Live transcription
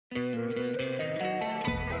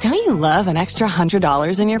Don't you love an extra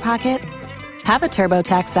 $100 in your pocket? Have a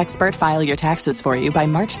TurboTax expert file your taxes for you by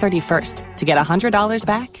March 31st to get $100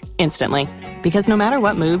 back instantly. Because no matter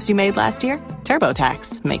what moves you made last year,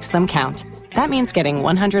 TurboTax makes them count. That means getting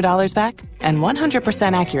 $100 back and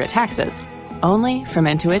 100% accurate taxes, only from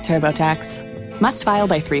Intuit TurboTax. Must file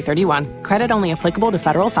by 3/31. Credit only applicable to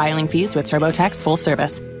federal filing fees with TurboTax full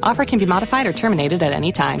service. Offer can be modified or terminated at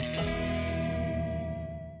any time.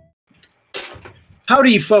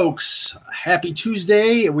 Howdy, folks. Happy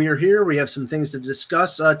Tuesday. We are here. We have some things to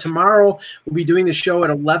discuss. Tomorrow, we'll be doing the show at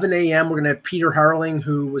 11 a.m. We're going to have Peter Harling,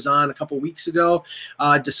 who was on a couple weeks ago,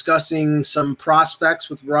 discussing some prospects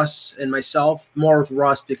with Russ and myself, more with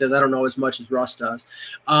Russ because I don't know as much as Russ does.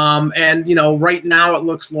 And, you know, right now it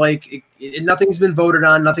looks like nothing's been voted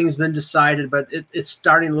on, nothing's been decided, but it's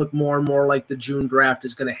starting to look more and more like the June draft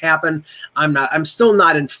is going to happen. I'm still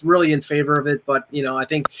not really in favor of it, but, you know, I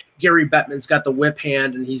think Gary Bettman's got the whip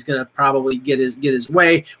hand and he's going to probably get his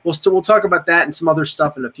way. We'll talk about that and some other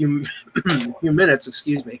stuff in a few minutes,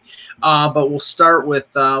 excuse me. But we'll start with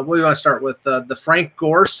what do you want to start with? The Frank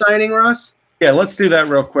Gore signing, Russ? Yeah, let's do that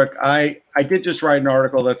real quick. I did just write an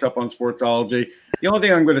article that's up on Sportsology. The only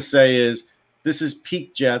thing I'm going to say is this is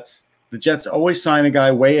peak Jets. The Jets always sign a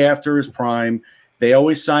guy way after his prime. They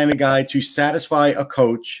always sign a guy to satisfy a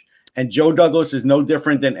coach. And Joe Douglas is no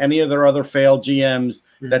different than any of their other failed GMs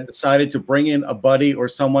that decided to bring in a buddy or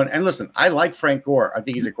someone. And listen, I like Frank Gore. I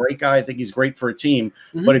think he's a great guy. I think he's great for a team.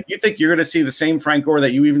 But if you think you're going to see the same Frank Gore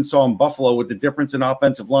that you even saw in Buffalo with the difference in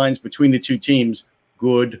offensive lines between the two teams,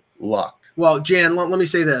 good luck. Well, Jan, let me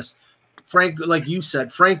say this. Frank, like you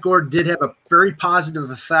said, Frank Gore did have a very positive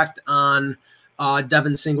effect on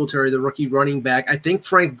Devin Singletary, the rookie running back. I think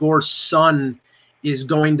Frank Gore's son is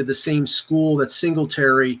going to the same school that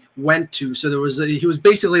Singletary went to. So he was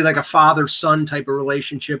basically like a father-son type of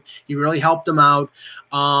relationship. He really helped him out.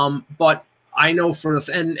 But I know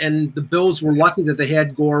and the Bills were lucky that they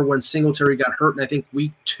had Gore when Singletary got hurt in, I think,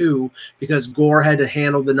 week 2, because Gore had to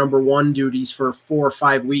handle the number 1 duties for 4 or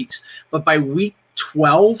 5 weeks. But by week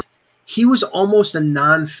 12, he was almost a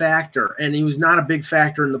non-factor, and he was not a big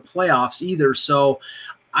factor in the playoffs either. So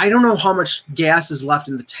I don't know how much gas is left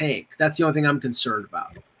in the tank. That's the only thing I'm concerned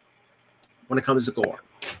about when it comes to Gore.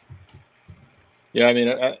 Yeah, I mean,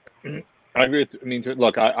 I agree with. I mean,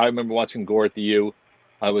 look, I remember watching Gore at the U.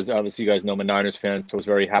 I was, obviously, you guys know I'm a Niners fan, so I was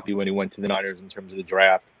very happy when he went to the Niners in terms of the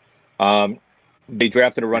draft. They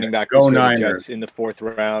drafted a running back this year, the Jets, in the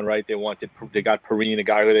 4th round, right? They got Perrine, a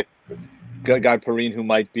guy Perrine who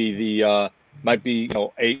might be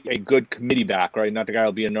a good committee back, right? Not the guy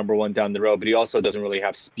who'll be a number 1 down the road, but he also doesn't really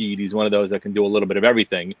have speed. He's one of those that can do a little bit of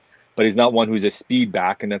everything, but he's not one who's a speed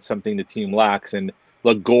back, and that's something the team lacks. And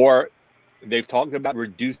look, Gore, they've talked about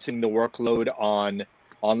reducing the workload on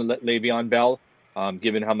Le'Veon Bell,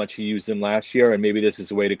 given how much he used him last year, and maybe this is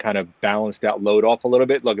a way to kind of balance that load off a little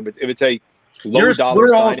bit. Look, if it's a low dollar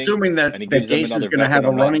we're all signing, assuming that Gase is going to have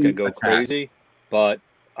a running attack. Go crazy, but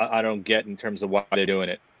I don't get in terms of why they're doing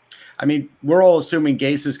it. I mean, we're all assuming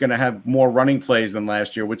Gase is going to have more running plays than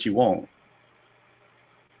last year, which he won't.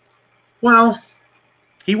 Well,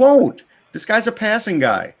 he won't. This guy's a passing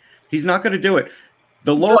guy. He's not going to do it.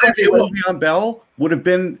 The low Le'Veon Bell would have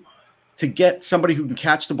been to get somebody who can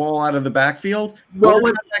catch the ball out of the backfield. Well,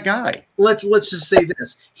 that guy. Let's just say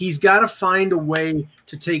this: he's got to find a way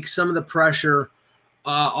to take some of the pressure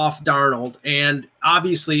off Darnold. And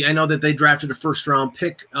obviously, I know that they drafted a 1st-round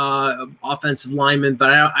pick offensive lineman,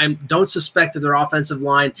 but I don't suspect that their offensive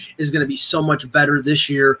line is going to be so much better this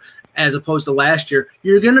year as opposed to last year.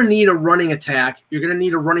 You're going to need a running attack. You're going to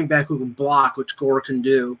need a running back who can block, which Gore can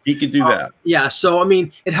do. He can do that. Yeah, so, I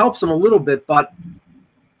mean, it helps them a little bit, but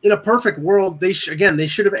in a perfect world, they should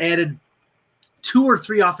have added 2 or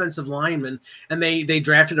 3 offensive linemen, and they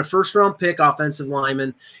drafted a 1st-round pick offensive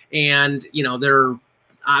lineman, and, you know,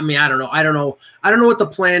 I don't know what the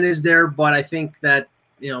plan is there, but I think that,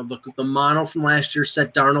 you know, the mono from last year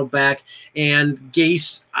set Darnold back, and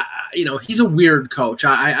Gase, you know, he's a weird coach.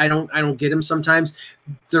 I don't get him sometimes.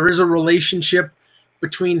 There is a relationship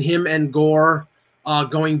between him and Gore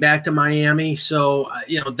going back to Miami, so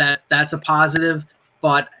you know that's a positive,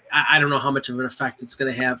 but I don't know how much of an effect it's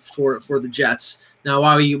going to have for the Jets. Now,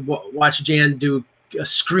 while we watch Jan do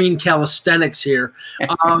screen calisthenics here.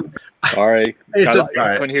 Sorry. I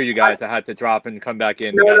couldn't hear you guys. I had to drop and come back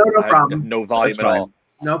in. No problem. No volume at all.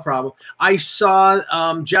 No problem. I saw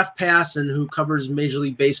Jeff Passan, who covers Major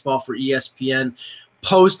League Baseball for ESPN,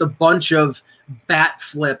 post a bunch of bat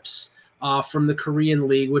flips from the Korean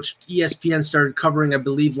League, which ESPN started covering, I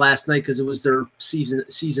believe, last night because it was their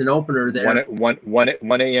season opener there.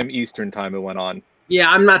 1 a.m. Eastern time it went on. Yeah,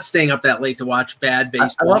 I'm not staying up that late to watch bad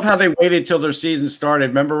baseball. I love how they waited till their season started.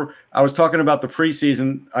 Remember, I was talking about the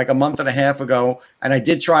preseason like a month and a half ago, and I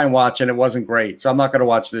did try and watch, and it wasn't great. So I'm not going to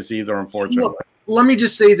watch this either, unfortunately. Look, let me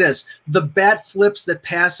just say this. The bat flips that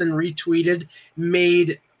Passan retweeted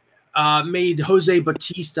made Jose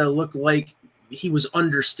Bautista look like he was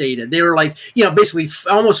understated. They were like, basically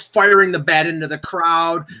almost firing the bat into the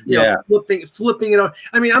crowd, flipping it out.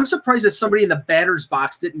 I mean, I'm surprised that somebody in the batter's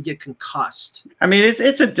box didn't get concussed. I mean,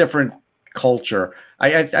 it's a different culture.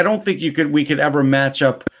 I don't think we could ever match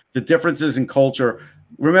up the differences in culture.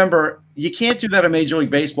 Remember, you can't do that in Major League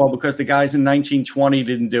Baseball because the guys in 1920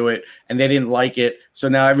 didn't do it and they didn't like it. So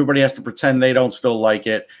now everybody has to pretend they don't still like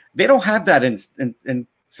it. They don't have that in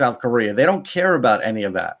South Korea. They don't care about any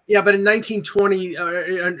of that. Yeah, but in 1920, in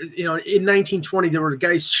 1920, there were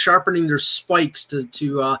guys sharpening their spikes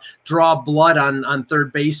to draw blood on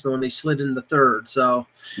third baseman when they slid into third. So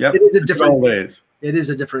it is a different game. It is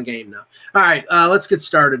a different game now. All right, let's get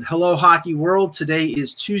started. Hello, Hockey World. Today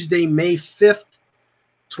is Tuesday, May 5th,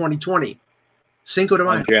 2020. Cinco de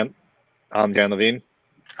Mayo. I'm Jan Levine.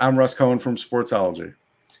 I'm Russ Cohen from Sportsology.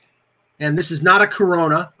 And this is not a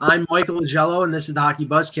Corona. I'm Michael Agello, and this is the Hockey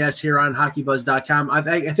Buzzcast here on HockeyBuzz.com.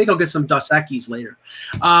 I think I'll get some Dos Equis later.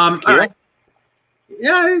 All right.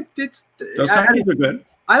 Yeah, it's Dos Equis are good.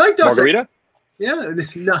 I like Dos Margarita? Yeah,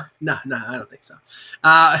 no, I don't think so.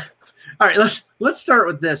 All right, let's start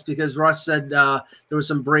with this because Russ said there was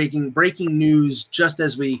some breaking news just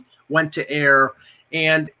as we went to air,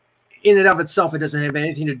 and in and of itself, it doesn't have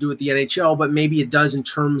anything to do with the NHL, but maybe it does in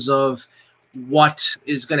terms of what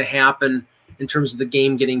is going to happen in terms of the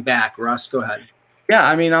game getting back. Russ, go ahead. Yeah,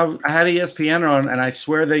 I mean, I had ESPN on, and I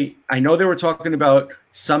swear I know they were talking about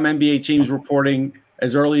some NBA teams reporting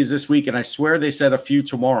as early as this week, and I swear they said a few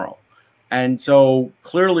tomorrow. And so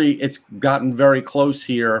clearly it's gotten very close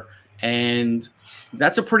here, and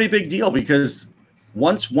that's a pretty big deal because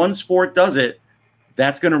once one sport does it,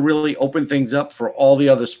 that's going to really open things up for all the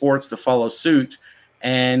other sports to follow suit.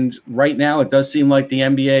 And right now it does seem like the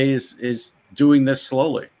NBA is doing this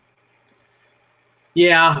slowly.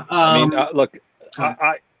 Yeah. I mean, look,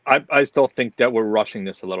 I still think that we're rushing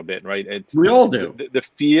this a little bit, right? We all do.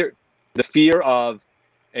 The fear of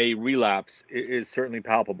a relapse is certainly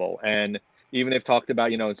palpable. And even they've talked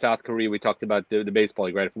about, in South Korea, we talked about the baseball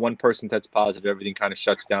league, right? If one person tests positive, everything kind of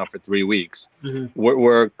shuts down for 3 weeks. Mm-hmm.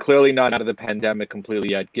 We're clearly not out of the pandemic completely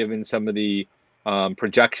yet, given some of the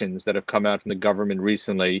projections that have come out from the government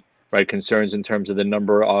recently, right? Concerns in terms of the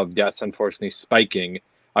number of deaths, unfortunately, spiking.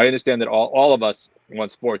 I understand that all of us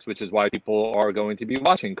want sports, which is why people are going to be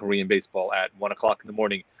watching Korean baseball at 1 o'clock in the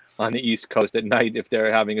morning on the East Coast at night if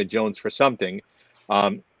they're having a Jones for something.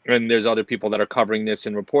 And there's other people that are covering this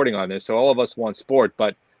and reporting on this. So all of us want sport,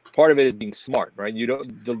 but part of it is being smart, right? You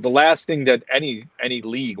don't. The last thing that any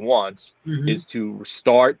league wants mm-hmm. is to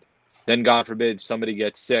start, then God forbid somebody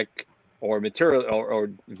gets sick or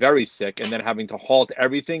very sick, and then having to halt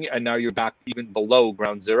everything, and now you're back even below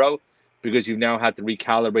ground zero because you've now had to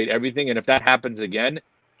recalibrate everything. And if that happens again,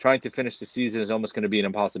 trying to finish the season is almost going to be an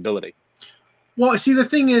impossibility. Well, see, the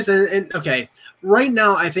thing is, and okay, right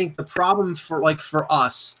now, I think the problem for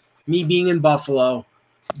us, me being in Buffalo,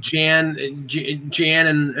 Jan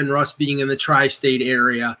and Russ being in the tri-state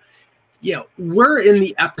area, we're in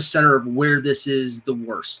the epicenter of where this is the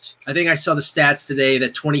worst. I think I saw the stats today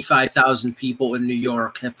that 25,000 people in New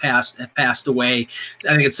York have passed away.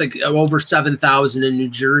 I think it's like over 7,000 in New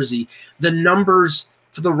Jersey. The numbers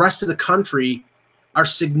for the rest of the country are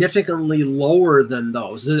significantly lower than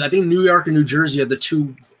those. I think New York and New Jersey are the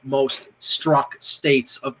two most struck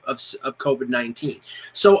states of COVID-19.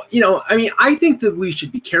 So, I think that we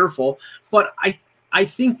should be careful, but I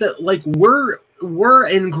think that we're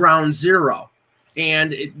in ground zero,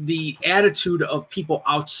 and the attitude of people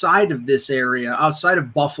outside of this area, outside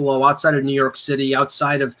of Buffalo, outside of New York City,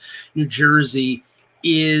 outside of New Jersey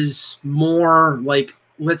is more like,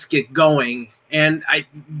 let's get going. And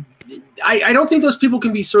I don't think those people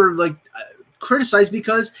can be sort of criticized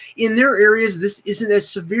because in their areas, this isn't as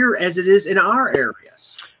severe as it is in our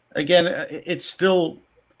areas. Again,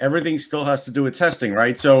 everything still has to do with testing,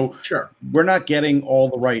 right? So sure, we're not getting all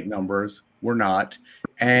the right numbers. We're not.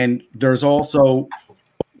 And there's also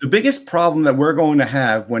the biggest problem that we're going to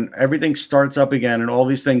have when everything starts up again and all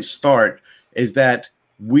these things start is that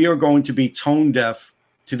we are going to be tone deaf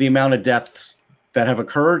to the amount of deaths that have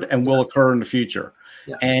occurred and will occur in the future.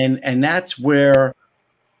 Yeah. And that's where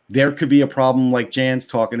there could be a problem like Jan's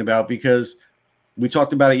talking about, because we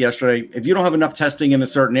talked about it yesterday. If you don't have enough testing in a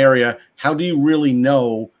certain area, how do you really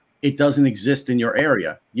know it doesn't exist in your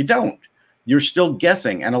area? You don't. You're still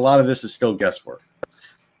guessing, and a lot of this is still guesswork.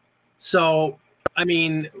 So I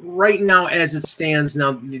mean, right now, as it stands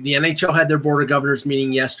now, the NHL had their board of governors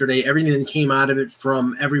meeting yesterday. Everything that came out of it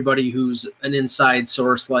from everybody who's an inside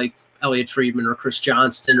source like Elliot Friedman or Chris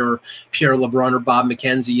Johnston or Pierre LeBrun or Bob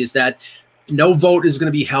McKenzie is that no vote is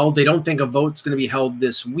going to be held. They don't think a vote's going to be held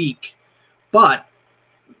this week. But,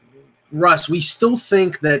 Russ, we still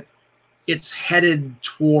think that it's headed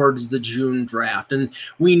towards the June draft. And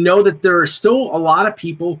we know that there are still a lot of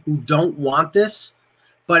people who don't want this,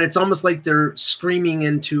 but it's almost like they're screaming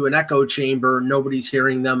into an echo chamber. Nobody's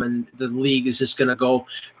hearing them, and the league is just going to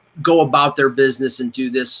go about their business and do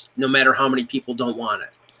this no matter how many people don't want it.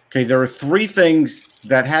 Okay, there are three things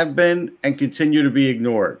that have been and continue to be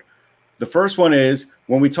ignored. The first one is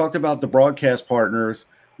when we talked about the broadcast partners,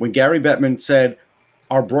 when Gary Bettman said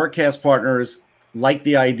our broadcast partners like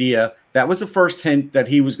the idea, that was the first hint that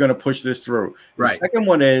he was going to push this through. Right. The second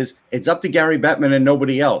one is it's up to Gary Bettman and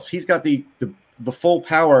nobody else. He's got the full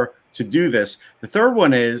power to do this. The third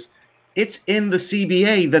one is it's in the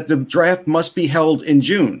CBA that the draft must be held in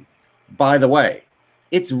June, by the way.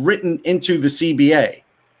 It's written into the CBA.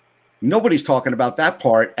 Nobody's talking about that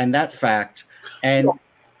part and that fact. And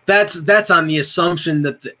that's on the assumption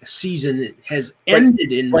that the season has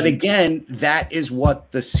ended in June. But again, that is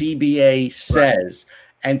what the CBA says. Right.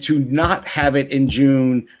 And to not have it in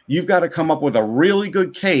June, you've got to come up with a really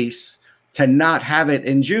good case to not have it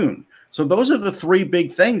in June. So those are the three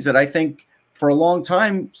big things that I think for a long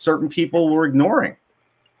time certain people were ignoring.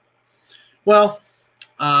 Well,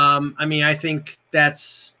 I think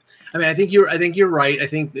you're right. I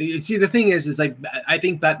think the thing is like I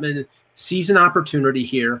think Bettman sees an opportunity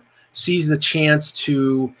here, sees the chance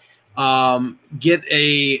to get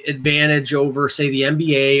a advantage over, say, the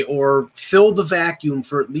NBA or fill the vacuum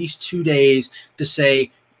for at least 2 days to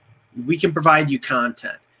say, we can provide you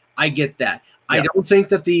content. I get that. Yeah. I don't think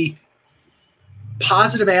that the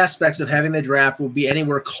positive aspects of having the draft will be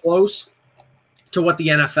anywhere close to what the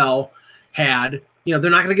NFL had. You know,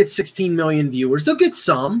 they're not going to get 16 million viewers. They'll get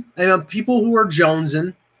some. And people who are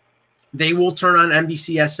jonesing, they will turn on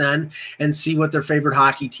NBCSN and see what their favorite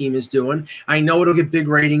hockey team is doing. I know it'll get big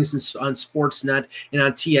ratings on Sportsnet and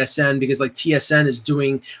on TSN because like TSN is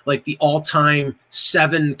doing like the all-time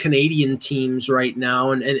 7 Canadian teams right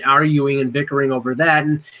now and arguing and bickering over that.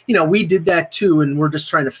 And, you know, we did that too, and we're just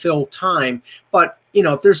trying to fill time. But, you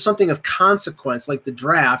know, if there's something of consequence like the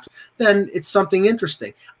draft, then it's something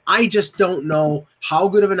interesting. I just don't know how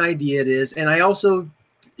good of an idea it is. And I also –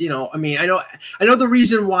 I know the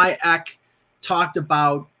reason why Eck talked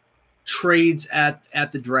about trades at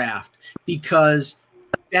the draft because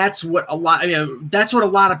that's what a lot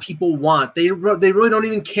of people want. They really don't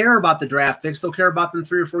even care about the draft picks. They'll care about them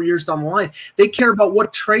 3 or 4 years down the line. They care about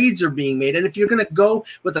what trades are being made. And if you're going to go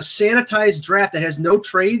with a sanitized draft that has no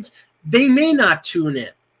trades, they may not tune in.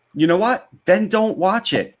 You know what? Then don't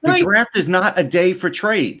watch it. The draft is not a day for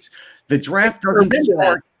trades. The draft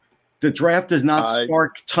does not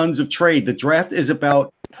spark tons of trade. The draft is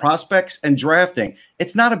about prospects and drafting.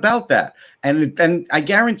 It's not about that. And I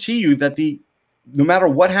guarantee you that no matter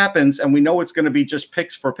what happens, and we know it's going to be just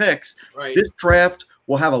picks for picks, this draft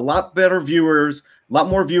will have a lot better viewers, a lot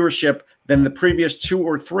more viewership than the previous 2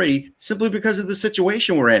 or 3, simply because of the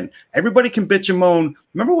situation we're in. Everybody can bitch and moan.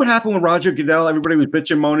 Remember what happened with Roger Goodell? Everybody was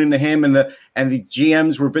bitching and moaning to him, and the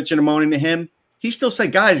GMs were bitching and moaning to him. He still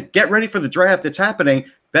said, guys, get ready for the draft. It's happening.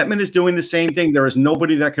 Bettman is doing the same thing. There is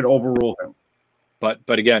nobody that could overrule him. But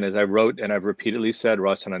again, as I wrote and I've repeatedly said,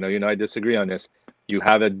 Russ, and I know you and I disagree on this, you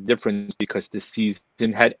have a difference because the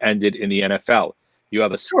season had ended in the NFL. You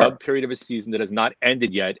have a stub period of a season that has not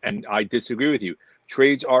ended yet, and I disagree with you.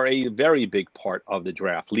 Trades are a very big part of the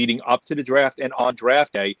draft. Leading up to the draft and on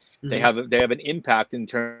draft day, they have an impact in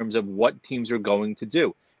terms of what teams are going to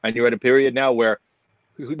do. And you're at a period now where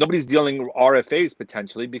nobody's dealing RFAs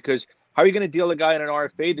potentially because how are you going to deal a guy in an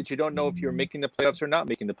RFA that you don't know if you're making the playoffs or not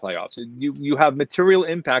making the playoffs? You have material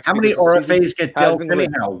impacts. How many RFAs get dealt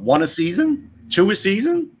anyhow? 1 a season? 2 a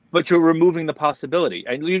season? But you're removing the possibility.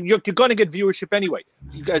 And you're going to get viewership anyway.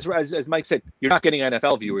 You guys, as Mike said, you're not getting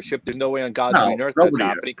NFL viewership. There's no way on God's green earth that's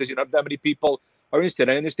happening because you don't have that many people are interested.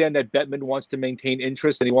 I understand that Bettman wants to maintain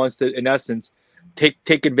interest and he wants to, in essence,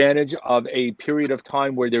 take advantage of a period of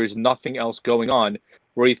time where there's nothing else going on,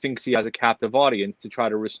 where he thinks he has a captive audience to try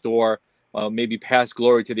to restore maybe past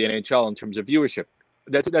glory to the NHL in terms of viewership.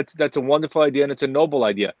 That's a wonderful idea and it's a noble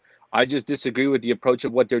idea. I just disagree with the approach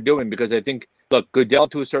of what they're doing because I think, look, Goodell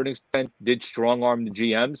to a certain extent did strong arm the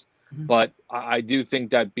GMs, but I do think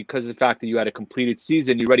that because of the fact that you had a completed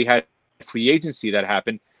season, you already had free agency that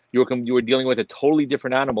happened, you were dealing with a totally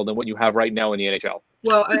different animal than what you have right now in the NHL.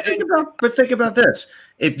 Well, think about this.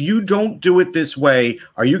 If you don't do it this way,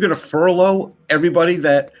 are you going to furlough everybody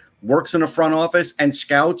that works in a front office and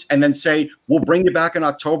scouts and then say, we'll bring you back in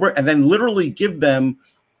October, and then literally give them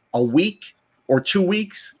a week or 2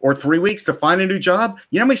 weeks or 3 weeks to find a new job?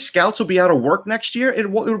 You know how many scouts will be out of work next year?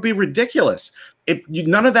 It'll be ridiculous.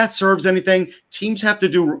 None of that serves anything. Teams have to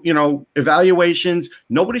do, evaluations.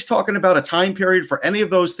 Nobody's talking about a time period for any of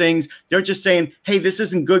those things. They're just saying, hey, this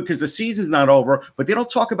isn't good because the season's not over. But they don't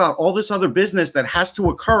talk about all this other business that has to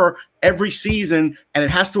occur every season, and it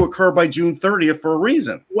has to occur by June 30th for a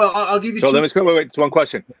reason. Well, I'll give you. So let me wait. It's one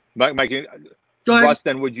question, Mike. Go ahead. Russ,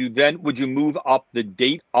 then would you move up the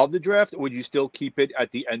date of the draft, or would you still keep it at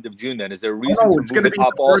the end of June? Then is there a reason to move it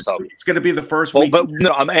up also? It's going to be the first week. But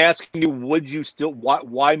no, I'm asking you, would you still?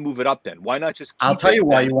 Why move it up then? Why not just? I'll tell you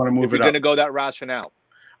why you want to move it up. If you're going to go that rationale.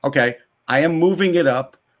 Okay, I am moving it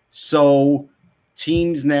up, so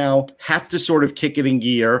teams now have to sort of kick it in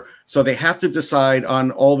gear. So they have to decide on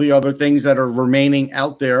all the other things that are remaining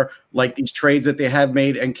out there, like these trades that they have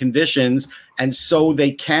made and conditions, and so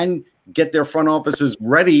they can get their front offices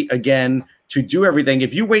ready again to do everything.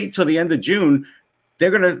 If you wait until the end of June,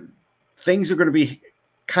 things are going to be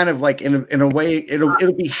kind of like in a way,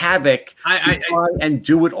 it'll be havoc. Try and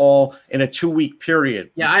do it all in a 2-week period.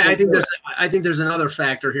 Yeah, I think there's another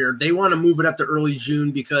factor here. They want to move it up to early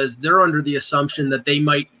June because they're under the assumption that they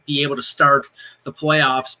might be able to start the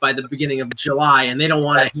playoffs by the beginning of July, and they don't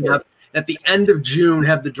want to have at the end of June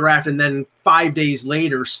have the draft and then 5 days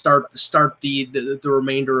later start the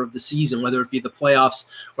remainder of the season, whether it be the playoffs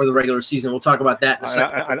or the regular season. We'll talk about that in a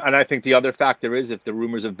second. And I think the other factor is, if the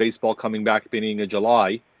rumors of baseball coming back beginning of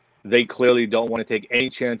July, they clearly don't want to take any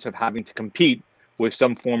chance of having to compete with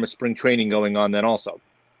some form of spring training going on then also.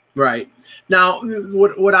 Right. Now,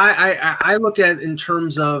 what I look at in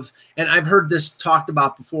terms of, and I've heard this talked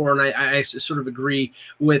about before, and I sort of agree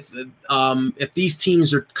with, if these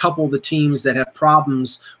teams are couple the teams that have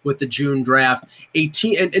problems with the June draft, a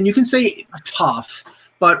team, and you can say tough,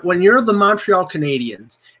 but when you're the Montreal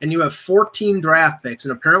Canadiens and you have 14 draft picks,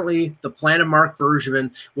 and apparently the plan of Mark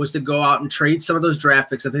Bergevin was to go out and trade some of those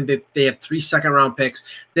draft picks. I think they have 3 second-round picks.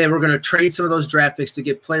 They were going to trade some of those draft picks to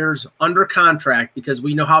get players under contract, because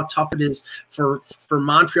we know how tough it is for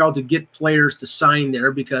Montreal to get players to sign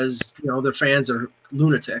there because their fans are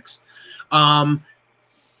lunatics.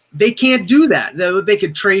 They can't do that. They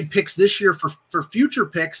could trade picks this year for future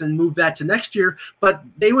picks and move that to next year, but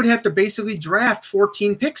they would have to basically draft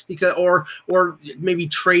 14 picks or maybe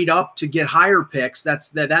trade up to get higher picks.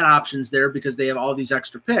 That option's there because they have all these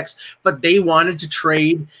extra picks, but they wanted to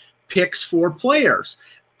trade picks for players.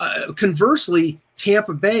 Conversely,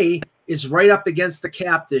 Tampa Bay is right up against the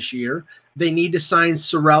cap this year. They need to sign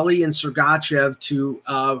Cirelli and Sergachev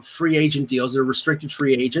to free agent deals. They're restricted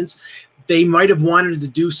free agents. They might have wanted to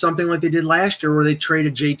do something like they did last year where they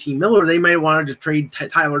traded JT Miller. They might have wanted to trade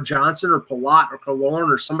Tyler Johnson or Palat or Killorn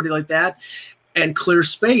or somebody like that and clear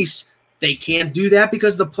space. They can't do that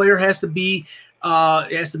because the player has to be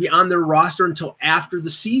on their roster until after the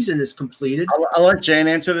season is completed. I'll let Jan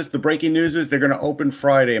answer this. The breaking news is they're going to open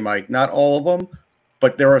Friday, Mike. Not all of them,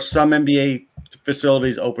 but there are some NBA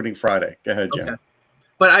facilities opening Friday. Go ahead, Jan.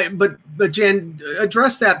 Okay. But Jan,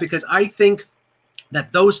 address that, because I think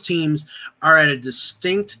that those teams are at a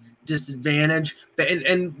distinct disadvantage.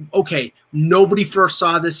 And okay, nobody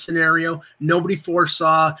foresaw this scenario. Nobody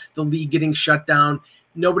foresaw the league getting shut down.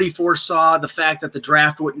 Nobody foresaw the fact that the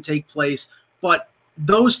draft wouldn't take place. But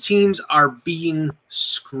those teams are being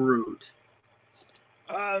screwed.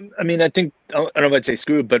 I think, I don't know if I'd say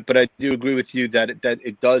screwed, but I do agree with you that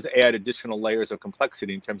it does add additional layers of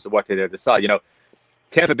complexity in terms of what they decide.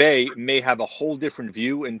 Tampa Bay may have a whole different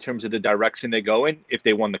view in terms of the direction they go in if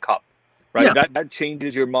they won the cup, right? Yeah. That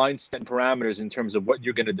changes your mindset and parameters in terms of what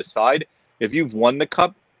you're going to decide. If you've won the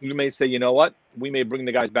cup, you may say, you know what, we may bring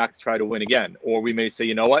the guys back to try to win again. Or we may say,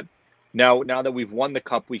 you know what, now that we've won the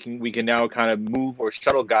cup, we can now kind of move or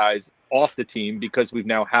shuttle guys off the team because we've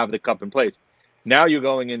now have the cup in place. Now you're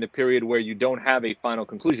going in the period where you don't have a final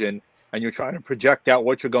conclusion, and you're trying to project out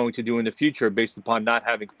what you're going to do in the future based upon not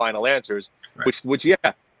having final answers, right. which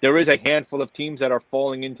there is a handful of teams that are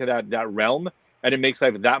falling into that realm, and it makes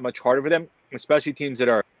life that much harder for them, especially teams that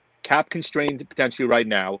are cap constrained potentially right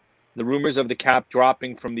now. The rumors of the cap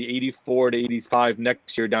dropping from the 84 to 85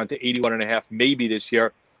 next year down to 81.5 maybe this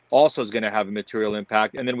year also is going to have a material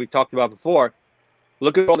impact. And then we talked about before,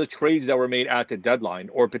 look at all the trades that were made at the deadline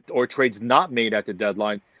or trades not made at the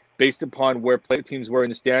deadline, based upon where teams were in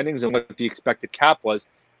the standings and what the expected cap was.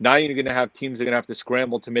 Now you're going to have teams that are going to have to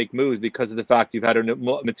scramble to make moves because of the fact you've had a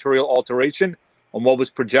material alteration on what was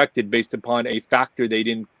projected based upon a factor they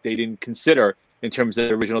didn't consider in terms of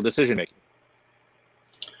the original decision making.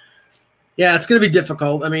 Yeah, it's going to be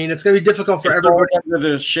difficult. I mean, it's going to be difficult for everybody.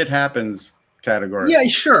 The shit happens category. Yeah,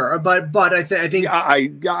 sure, but I think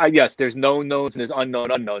yes, there's known knowns and there's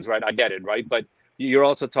unknown unknowns, right? I get it, right? But you're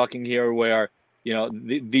also talking here where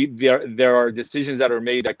there are decisions that are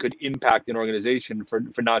made that could impact an organization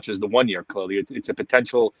for not just the 1 year. Clearly, it's a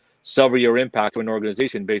potential several year impact to an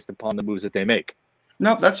organization based upon the moves that they make.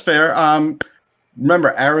 No, that's fair.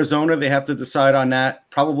 Remember, Arizona, they have to decide on that.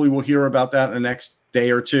 Probably we'll hear about that in the next day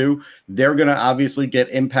or two. They're going to obviously get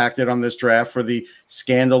impacted on this draft for the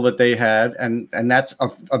scandal that they had. And that's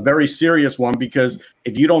a very serious one, because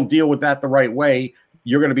if you don't deal with that the right way,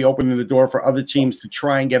 you're going to be opening the door for other teams to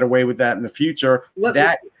try and get away with that in the future.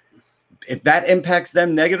 If that impacts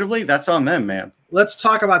them negatively, that's on them, man. Let's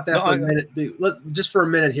talk about that for a minute. Just for a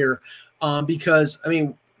minute here, because, I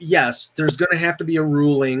mean, yes, there's going to have to be a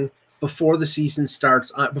ruling before the season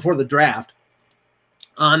starts, before the draft,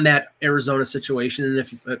 on that Arizona situation. And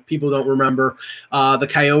if people don't remember, the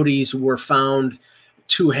Coyotes were found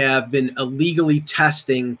to have been illegally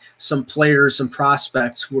testing some players, some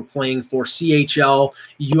prospects who were playing for CHL,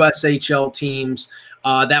 USHL teams.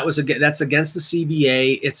 That's against the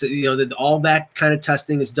CBA. It's all that kind of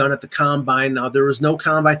testing is done at the combine. Now there was no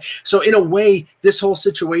combine, so in a way, this whole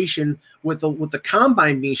situation with the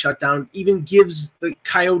combine being shut down even gives the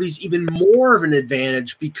Coyotes even more of an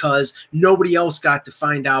advantage, because nobody else got to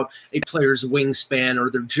find out a player's wingspan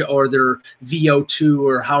or their VO2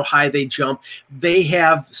 or how high they jump. They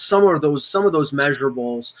have some of those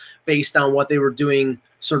measurables based on what they were doing,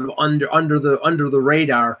 sort of under the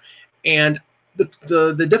radar. And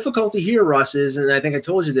the difficulty here, Russ, is, and I think I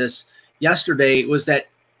told you this yesterday, was that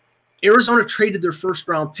Arizona traded their first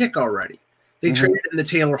round pick already. They traded in the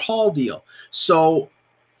Taylor Hall deal. So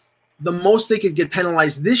the most they could get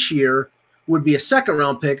penalized this year would be a second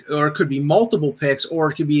round pick, or it could be multiple picks,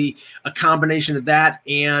 or it could be a combination of that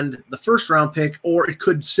and the first round pick, or it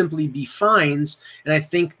could simply be fines. And I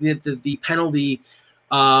think that the penalty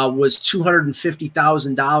was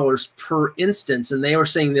 $250,000 per instance, and they were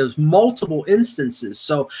saying there's multiple instances.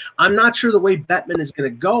 So I'm not sure the way Bettman is going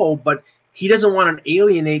to go, but he doesn't want to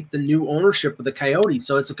alienate the new ownership of the Coyotes.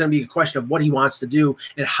 So it's going to be a question of what he wants to do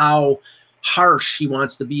and how harsh he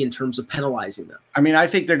wants to be in terms of penalizing them. I mean, I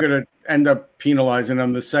think they're going to end up penalizing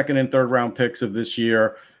them, the second and third round picks of this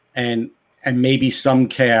year, and maybe some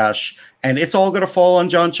cash, and it's all going to fall on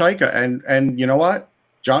John Chayka. And you know what?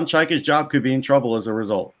 John Chayka's job could be in trouble as a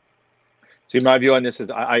result. See, my view on this is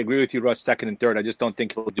I agree with you, Russ, second and third. I just don't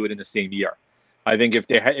think he'll do it in the same year. I think if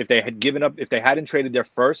they hadn't traded their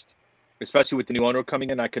first, especially with the new owner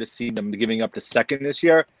coming in, I could have seen them giving up the second this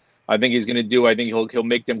year. I think he'll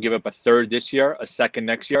make them give up a third this year, a second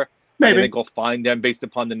next year. Maybe. I think he'll find them based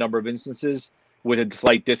upon the number of instances with a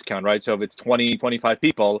slight discount, right? So if it's 20, 25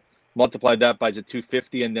 people, multiply that by the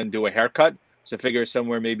 $250 and then do a haircut. So figure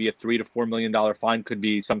somewhere maybe a $3 to $4 million fine could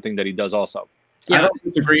be something that he does also. Yeah, I don't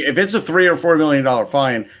disagree. If it's a $3 or $4 million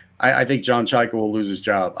fine, I think John Chayka will lose his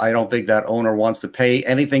job. I don't think that owner wants to pay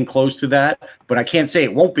anything close to that, but I can't say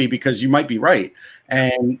it won't be, because you might be right.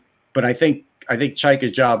 But I think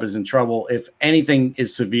Chayka's job is in trouble if anything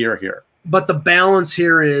is severe here. But the balance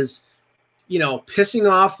here is, pissing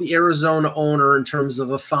off the Arizona owner in terms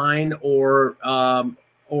of a fine or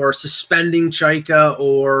suspending Chayka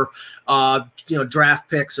or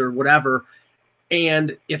draft picks or whatever.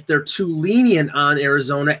 And if they're too lenient on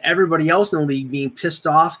Arizona, everybody else in the league being pissed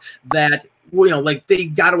off that, like they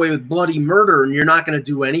got away with bloody murder and you're not going to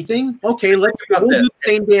do anything. Okay, we'll do the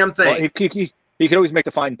same damn thing. Well, he could always make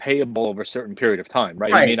the fine payable over a certain period of time, right?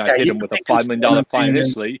 You may not hit him with a $5 million fine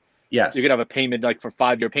initially. Yes. You could have a payment like for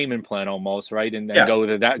 5-year payment plan almost, right? And then go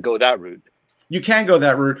that route. You can go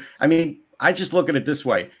that route. I mean, I just look at it this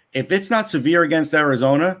way. If it's not severe against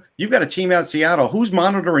Arizona, you've got a team out of Seattle. Who's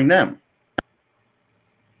monitoring them?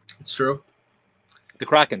 It's true. The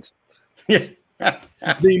Krakens. Yeah.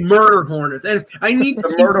 The Murder Hornets. And I need to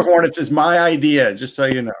the Murder Hornets is my idea, just so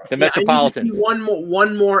you know. The Metropolitans. I need to see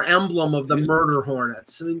one more emblem of the Murder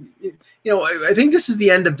Hornets. I mean, I think this is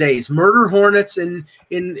the end of days. Murder Hornets in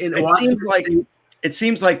Washington State. It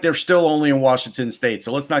seems like they're still only in Washington State,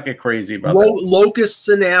 so let's not get crazy about that. Locusts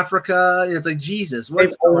in Africa. It's like, Jesus.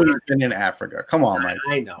 It's always been in Africa. Come on, Mike.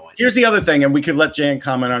 I know. Here's the other thing, and we could let Jan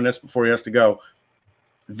comment on this before he has to go.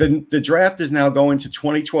 The draft is now going to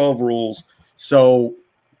 2012 rules, so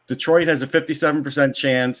Detroit has a 57%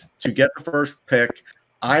 chance to get the first pick.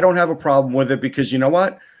 I don't have a problem with it, because you know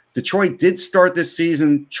what? Detroit did start this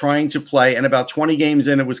season trying to play, and about 20 games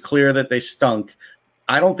in, it was clear that they stunk.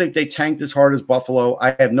 I don't think they tanked as hard as Buffalo.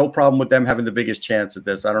 I have no problem with them having the biggest chance at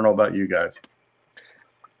this. I don't know about you guys.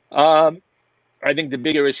 I think the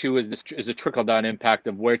bigger issue is the trickle-down impact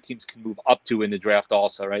of where teams can move up to in the draft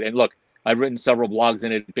also, right? And look, I've written several blogs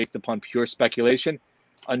in it based upon pure speculation.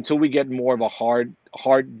 Until we get more of a hard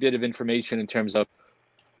bit of information in terms of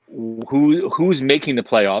who's making the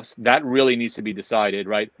playoffs, that really needs to be decided,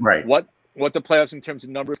 right? Right. What the playoffs in terms of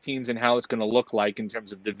number of teams and how it's going to look like in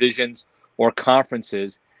terms of divisions or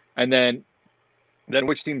conferences, and then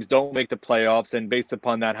which teams don't make the playoffs, and based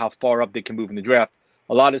upon that, how far up they can move in the draft.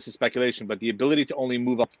 A lot of this is speculation, but the ability to only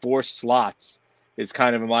move up 4 slots is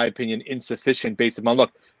kind of, in my opinion, insufficient based upon,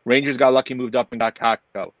 look, Rangers got lucky, moved up and got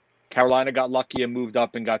Kakko. Carolina got lucky and moved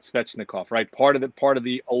up and got Svechnikov, right? Part of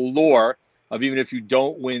the allure of even if you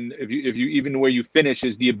don't win, if you even where you finish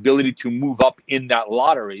is the ability to move up in that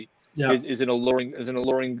lottery is an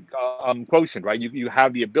alluring quotient, right? You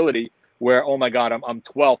have the ability where, oh my God, I'm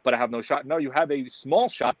 12th, but I have no shot. No, you have a small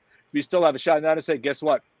shot. You still have a shot. Now to say, guess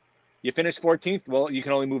what? You finished 14th. Well, you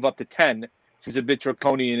can only move up to 10. Seems a bit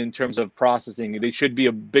draconian in terms of processing. They should be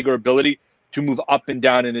a bigger ability to move up and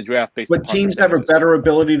down in the draft based but teams have a better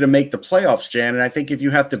ability to make the playoffs, Jan. And I think if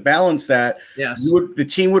you have to balance that, yes, the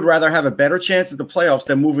team would rather have a better chance at the playoffs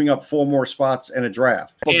than moving up 4 more spots in a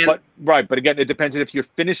draft. But again, it depends on if you're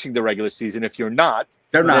finishing the regular season. If you're not,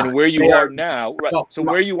 they're not. Then where you are now, right? Well, so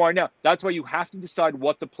where you are now, that's why you have to decide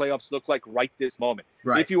what the playoffs look like right this moment.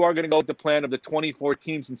 Right. If you are going to go with the plan of the 24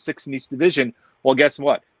 teams and 6 in each division, well, guess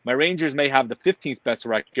what? My Rangers may have the 15th best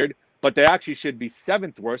record, but they actually should be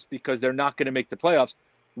 7th worst because they're not going to make the playoffs.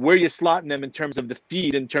 Where are you slotting them in terms of the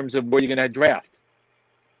feed, in terms of where you're going to draft?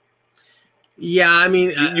 Yeah, I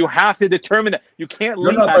mean, you have to determine that. You can't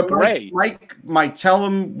leave that gray. Mike, tell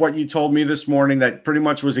him what you told me this morning that pretty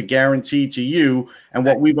much was a guarantee to you and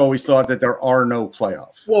what we've always thought, that there are no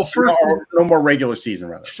playoffs. Well, first, no more regular season,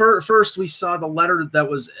 rather. First, we saw the letter that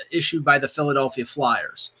was issued by the Philadelphia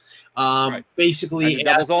Flyers. Right. Basically, and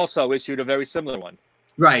that was also issued a very similar one.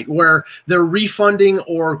 Right, where they're refunding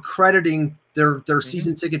or crediting their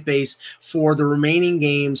season ticket base for the remaining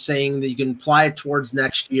games, saying that you can apply it towards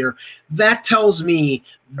next year. That tells me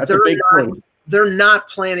they're not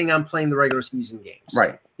planning on playing the regular season games.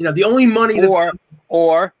 Right. You know, the only money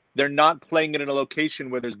or they're not playing it in a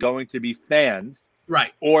location where there's going to be fans.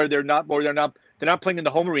 Right. Or they're not playing in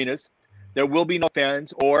the home arenas. There will be no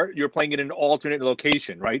fans, or you're playing it in an alternate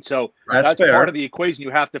location, right? So that's part of the equation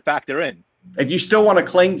you have to factor in. If you still want to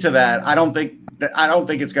cling to that, I don't think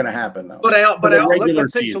it's going to happen though.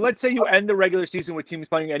 Let's say you end the regular season with teams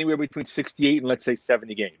playing anywhere between 68 and let's say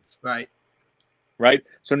 70 games. Right. Right.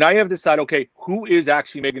 So now you have to decide, okay, who is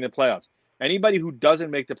actually making the playoffs? Anybody who doesn't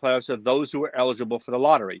make the playoffs are those who are eligible for the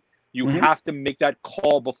lottery. You have to make that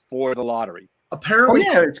call before the lottery. Apparently,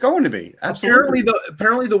 it's going to be. Absolutely.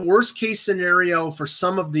 Apparently, the worst case scenario for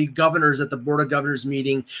some of the governors at the Board of Governors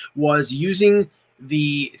meeting was using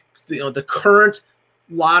the current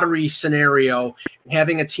lottery scenario,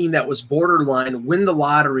 having a team that was borderline win the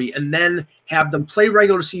lottery and then have them play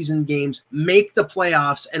regular season games, make the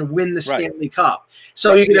playoffs, and win the Stanley Cup.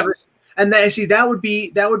 So you could have, and that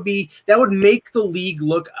would make the league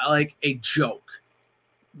look like a joke.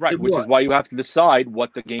 Right, which is why you have to decide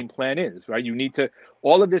what the game plan is, right?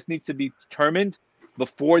 All of this needs to be determined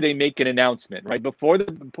before they make an announcement, right? It's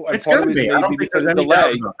going to be. I don't think there's any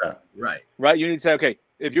doubt about that. Right. You need to say, okay,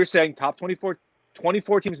 if you're saying top 24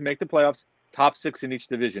 teams make the playoffs, top 6 in each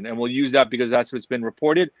division, and we'll use that because that's what's been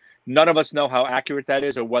reported. None of us know how accurate that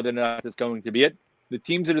is or whether or not it's going to be it. The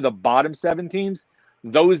teams that are the bottom 7 teams,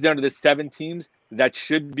 those that are the 7 teams that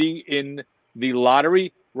should be in the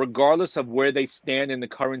lottery, regardless of where they stand in the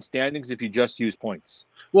current standings, if you just use points.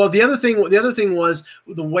 Well, the other thing was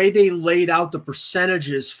the way they laid out the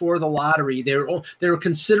percentages for the lottery. They were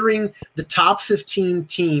considering the top 15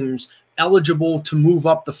 teams eligible to move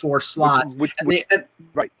up the 4 slots.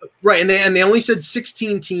 And they only said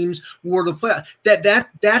 16 teams were the play.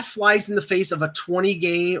 That flies in the face of a 20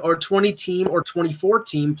 game or 20 team or 24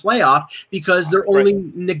 team playoff because they're only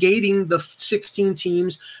negating the 16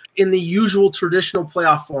 teams in the usual traditional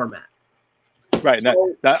playoff format. Right.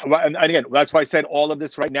 And again, that's why I said all of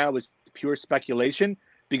this right now is pure speculation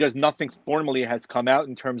because nothing formally has come out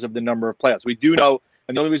in terms of the number of playoffs. We do know,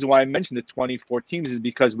 and the only reason why I mentioned the 24 teams is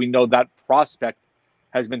because we know that prospect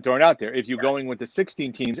has been thrown out there. If you're going with the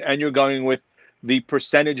 16 teams and you're going with the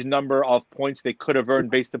percentage number of points they could have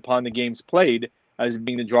earned based upon the games played as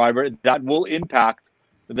being the driver, that will impact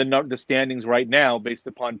the standings right now based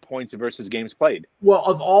upon points versus games played. Well,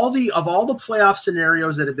 of all the playoff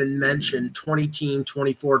scenarios that have been mentioned, 20 team,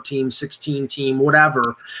 24 team, 16 team,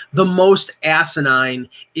 whatever, the most asinine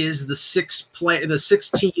is the six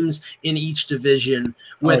teams in each division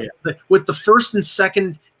with the first and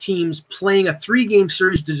second teams playing a 3-game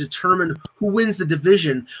series to determine who wins the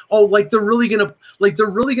division. Oh, they're really gonna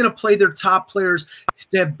play their top players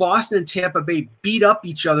to have Boston and Tampa Bay beat up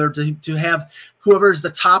each other to have whoever is the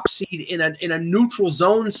top seed in a neutral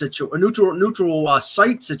zone neutral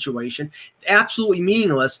site situation. Absolutely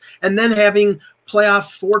meaningless. And then having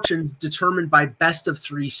playoff fortunes determined by best of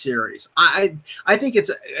 3 series. I think it's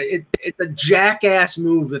a jackass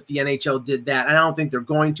move if the NHL did that. I don't think they're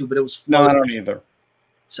going to, but it was fun. No, I don't either.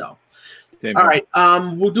 So, Same all here.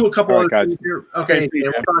 right. We'll do a couple All other right, things here. Okay,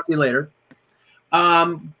 we'll talk to you later.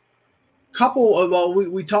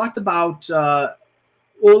 We talked about.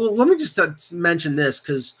 Well, let me just mention this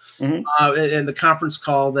because in the conference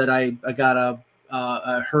call that I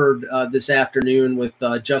heard this afternoon with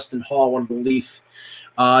Justin Hall, one of the Leaf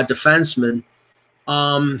defensemen,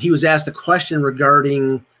 he was asked a question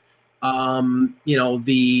regarding. Apparently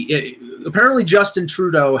Justin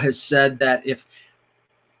Trudeau has said that if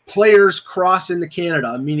players cross into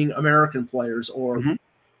Canada, meaning American players or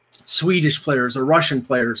Swedish players or Russian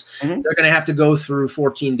players, they're going to have to go through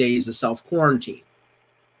 14 days of self-quarantine.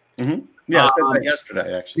 Yeah, I said that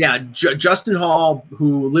yesterday, actually. Yeah, Justin Hall,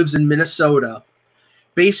 who lives in Minnesota,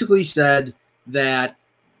 basically said that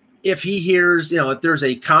if he hears, if there's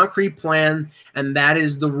a concrete plan and that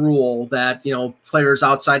is the rule that, players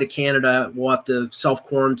outside of Canada will have to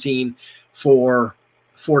self-quarantine for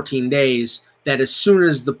 14 days, that as soon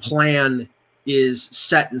as the plan is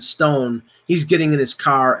set in stone, he's getting in his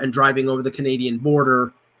car and driving over the Canadian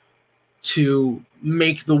border to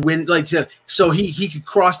make the win, so he could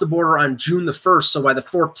cross the border on June the 1st. So by the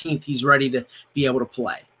 14th, he's ready to be able to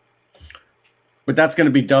play. But that's going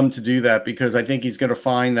to be dumb to do that because I think he's going to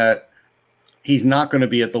find that he's not going to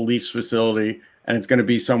be at the Leafs facility and it's going to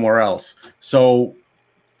be somewhere else. So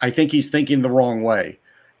I think he's thinking the wrong way.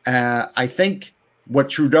 I think what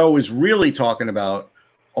Trudeau is really talking about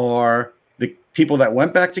are the people that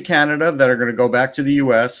went back to Canada that are going to go back to the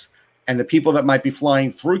U.S. and the people that might be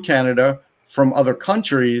flying through Canada from other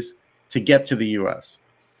countries to get to the U.S.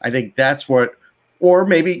 I think that's what, or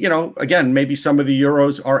maybe, again, maybe some of the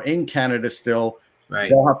Euros are in Canada still. Right.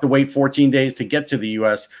 They'll have to wait 14 days to get to the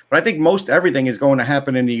U.S. But I think most everything is going to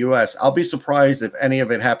happen in the U.S. I'll be surprised if any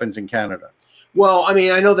of it happens in Canada. Well, I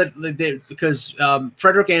mean, I know that because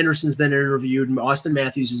Frederik Andersen's been interviewed and Austin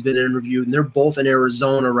Matthews has been interviewed, and they're both in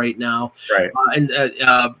Arizona right now. Right. And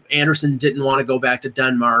Andersen didn't want to go back to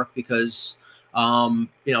Denmark because,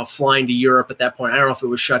 flying to Europe at that point, I don't know if it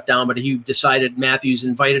was shut down, but he decided Matthews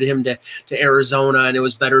invited him to Arizona, and it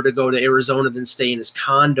was better to go to Arizona than stay in his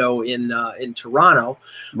condo in Toronto.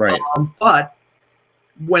 Right. But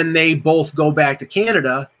when they both go back to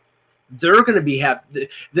Canada, they're going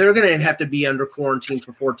to have to be under quarantine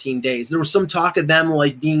for 14 days. There was some talk of them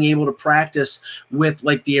being able to practice with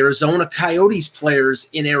the Arizona Coyotes players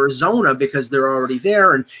in Arizona because they're already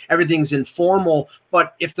there and everything's informal.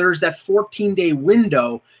 But if there's that 14-day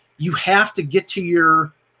window, you have to get to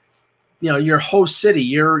your host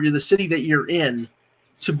city, the city that you're in,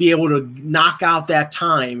 to be able to knock out that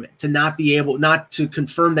time, to not to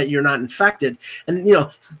confirm that you're not infected. And,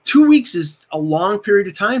 2 weeks is a long period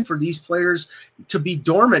of time for these players to be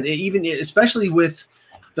dormant, especially with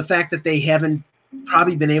the fact that they haven't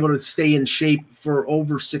probably been able to stay in shape for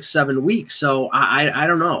over 6-7 weeks. So I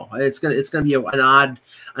don't know. It's gonna be an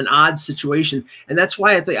odd situation. And that's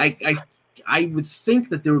why I would think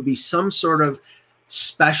that there would be some sort of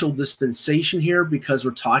special dispensation here because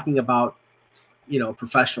we're talking about,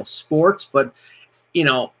 professional sports, but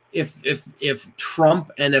if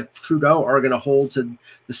Trump and if Trudeau are going to hold to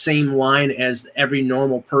the same line as every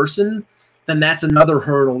normal person, then that's another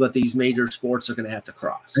hurdle that these major sports are going to have to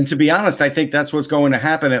cross. And to be honest, I think that's what's going to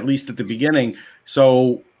happen, at least at the beginning.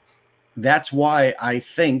 So that's why I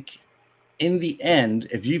think in the end,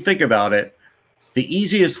 if you think about it, the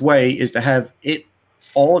easiest way is to have it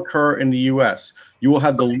all occur in the U.S. You will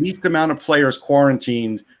have the least amount of players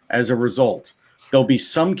quarantined as a result. There'll be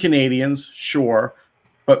some Canadians, sure,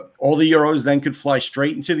 but all the Euros then could fly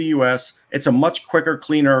straight into the U.S. It's a much quicker,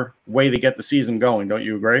 cleaner way to get the season going. Don't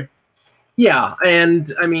you agree? Yeah,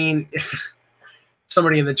 and I mean,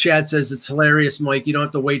 somebody in the chat says it's hilarious, Mike. You don't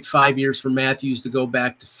have to wait 5 years for Matthews to go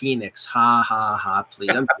back to Phoenix. Ha, ha, ha,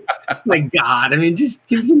 please. My God. I mean, just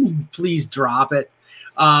can you please drop it?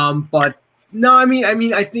 But No, I mean,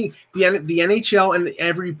 I think the NHL and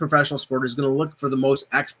every professional sport is going to look for the most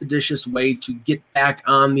expeditious way to get back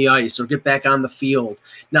on the ice or get back on the field.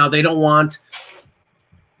 Now, they don't want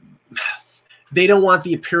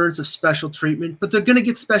the appearance of special treatment, but they're going to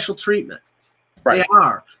get special treatment. Right. They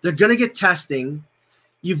are. They're going to get testing.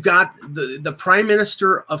 You've got the Prime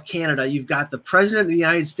Minister of Canada. You've got the President of the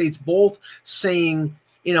United States, both saying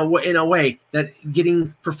in a way that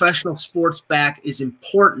getting professional sports back is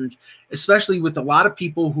important, especially with a lot of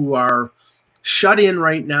people who are shut in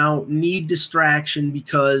right now, need distraction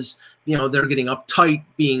because they're getting uptight,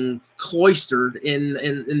 being cloistered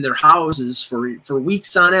in their houses for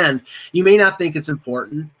weeks on end. You may not think it's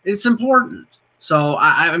important. It's important. So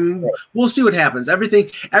we'll see what happens.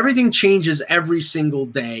 Everything changes every single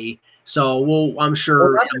day. So I'm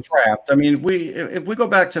sure. Well, that's a draft. I mean, if we go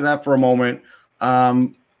back to that for a moment,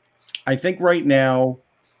 I think right now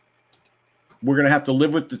we're going to have to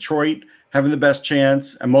live with Detroit having the best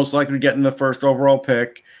chance and most likely getting the first overall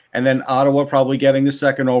pick, and then Ottawa probably getting the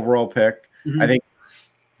second overall pick. Mm-hmm. I think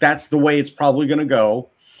that's the way it's probably going to go.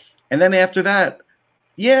 And then after that,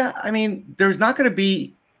 I mean, there's not going to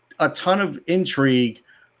be a ton of intrigue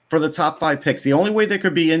for the top 5 picks. The only way there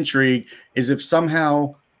could be intrigue is if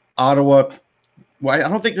somehow Ottawa, I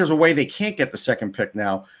don't think there's a way they can't get the second pick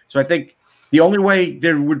now. So I think the only way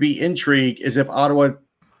there would be intrigue is if Ottawa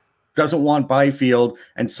doesn't want Byfield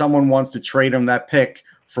and someone wants to trade him that pick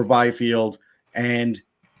for Byfield, and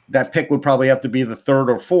that pick would probably have to be the 3rd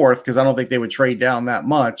or 4th because I don't think they would trade down that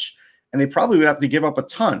much, and they probably would have to give up a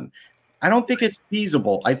ton. I don't think it's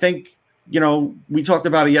feasible. I think, we talked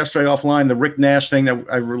about it yesterday offline, the Rick Nash thing that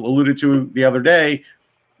I alluded to the other day.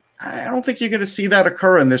 I don't think you're going to see that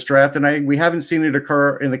occur in this draft, and we haven't seen it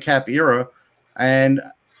occur in the cap era. And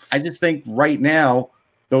I just think right now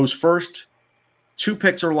those first 2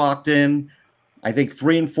 picks are locked in. I think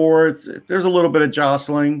 3 and 4, there's a little bit of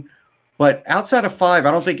jostling. But outside of 5,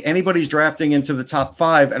 I don't think anybody's drafting into the top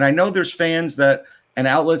 5. And I know there's fans and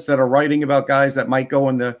outlets that are writing about guys that might go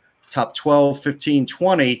in the top 12, 15,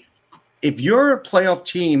 20. If you're a playoff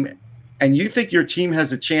team and you think your team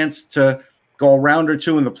has a chance to go a round or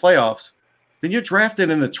 2 in the playoffs, then you're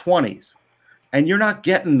drafted in the 20s. And you're not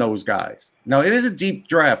getting those guys. Now, it is a deep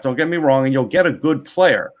draft, don't get me wrong, and you'll get a good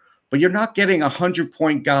player. But you're not getting a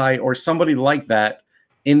 100-point guy or somebody like that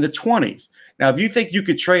in the 20s. Now, if you think you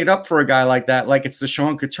could trade up for a guy like that, like it's the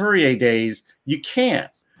Sean Couturier days, you can't.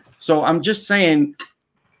 So I'm just saying,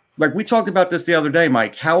 like we talked about this the other day,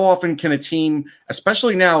 Mike, how often can a team,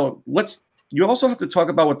 especially now, you also have to talk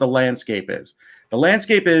about what the landscape is. The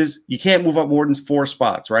landscape is you can't move up more than 4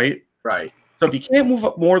 spots, right? Right. So if you can't move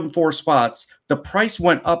up more than 4 spots, the price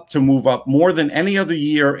went up to move up more than any other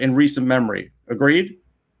year in recent memory. Agreed?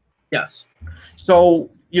 Yes. So,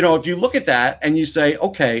 if you look at that and you say,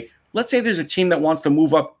 okay, let's say there's a team that wants to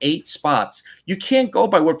move up 8 spots. You can't go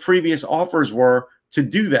by what previous offers were to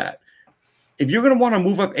do that. If you're going to want to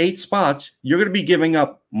move up 8 spots, you're going to be giving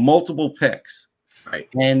up multiple picks. Right.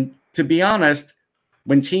 And to be honest,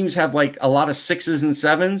 when teams have like a lot of 6s and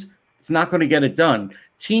 7s, it's not going to get it done.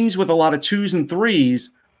 Teams with a lot of 2s and 3s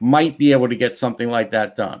might be able to get something like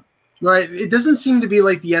that done. Right. It doesn't seem to be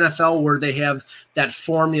like the NFL where they have that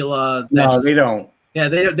formula. No, they don't. Yeah,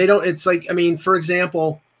 they don't. It's like, I mean, for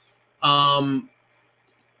example, I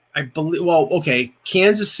believe,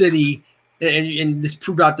 Kansas City, and this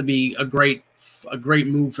proved out to be a great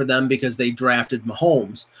move for them because they drafted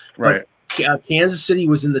Mahomes. Right. But, Kansas City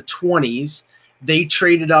was in the 20s. They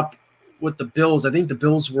traded up with the Bills. I think the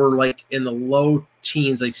Bills were like in the low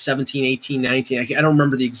teens, like 17, 18, 19. I don't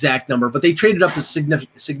remember the exact number, but they traded up a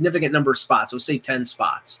significant number of spots. So say 10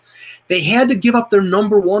 spots. They had to give up their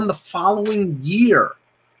number 1 the following year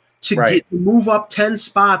to move up 10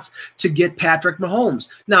 spots to get Patrick Mahomes.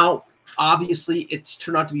 Now, obviously, it's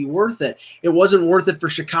turned out to be worth it. It wasn't worth it for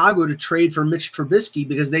Chicago to trade for Mitch Trubisky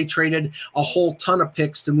because they traded a whole ton of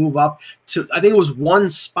picks to move up to, I think it was 1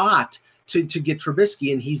 spot to get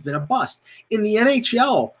Trubisky, and he's been a bust. In the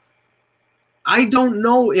NHL, I don't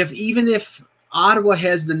know if Ottawa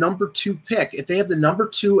has the number 2 pick, if they have the number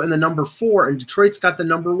 2 and the number 4, and Detroit's got the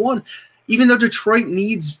number 1, even though Detroit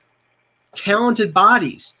needs talented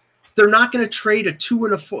bodies, they're not going to trade a 2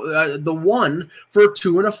 and a 4, the 1 for a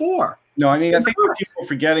 2 and a 4. No, I mean, I think what people are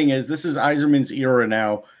forgetting is this is Yzerman's era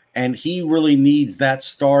now, and he really needs that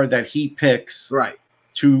star that he picks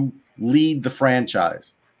to lead the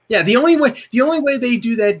franchise. Yeah, the only way they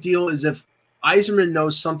do that deal is if Yzerman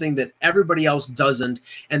knows something that everybody else doesn't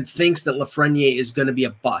and thinks that Lafreniere is going to be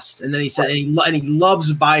a bust. And then he said, and he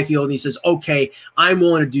loves Byfield, and he says, okay, I'm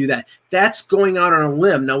willing to do that. That's going out on a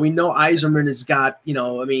limb. Now, we know Yzerman has got,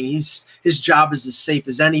 his job is as safe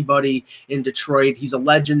as anybody in Detroit. He's a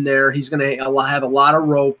legend there. He's going to have a lot of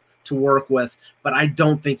rope to work with, but I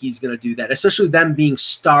don't think he's going to do that, especially them being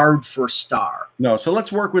starved for star. No, so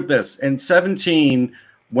let's work with this. In 17,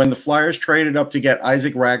 when the Flyers traded up to get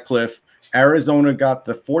Isaac Radcliffe, Arizona got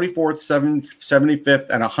the 44th, 75th,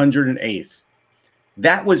 and 108th.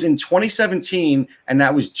 That was in 2017, and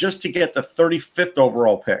that was just to get the 35th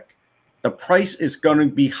overall pick. The price is going to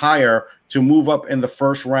be higher to move up in the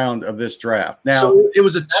first round of this draft. Now, so it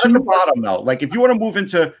was a two at the bottom, though. Like, if you want to move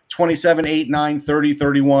into 27, 8, 9, 30,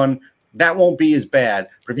 31, that won't be as bad.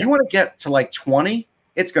 But if you want to get to like 20,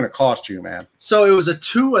 it's going to cost you, man. So it was a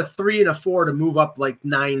 2, a 3, and a 4 to move up like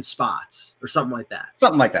 9 spots or something like that.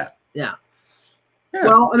 Something like that. Yeah.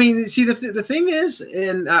 Well, I mean, see, the thing is,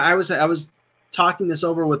 and I was talking this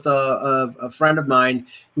over with a friend of mine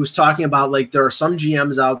who was talking about, like, there are some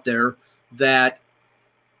GMs out there that,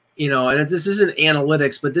 and this isn't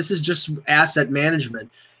analytics, but this is just asset management.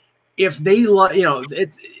 If they,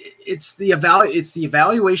 it's the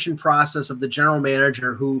evaluation process of the general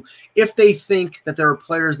manager who, if they think that there are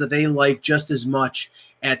players that they like just as much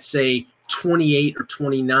at, say, 28 or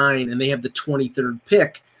 29, and they have the 23rd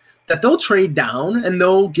pick, that they'll trade down and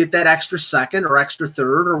they'll get that extra second or extra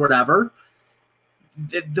third or whatever.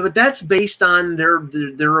 But that's based on their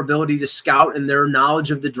ability to scout and their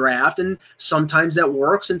knowledge of the draft. And sometimes that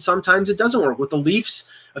works and sometimes it doesn't work. With the Leafs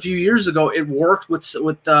a few years ago, it worked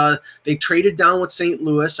they traded down with St.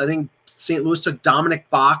 Louis. I think St. Louis took Dominic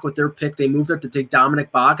Bach with their pick. They moved up to take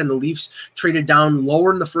Dominic Bach, and the Leafs traded down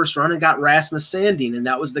lower in the first round and got Rasmus Sandin. And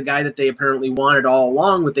that was the guy that they apparently wanted all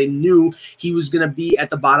along, but they knew he was going to be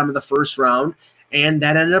at the bottom of the first round. And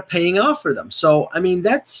that ended up paying off for them. So, I mean,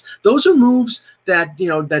 those are moves that,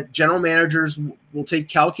 that general managers will take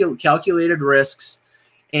calculated risks.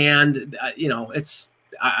 And,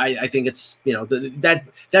 I think it's,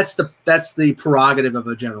 that's the prerogative of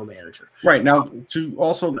a general manager. Right. Now, to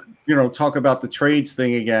also, talk about the trades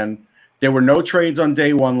thing again, there were no trades on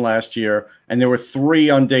day one last year, and there were 3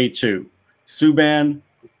 on day 2. Subban,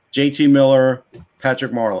 JT Miller,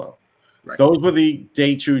 Patrick Marleau. Right. Those were the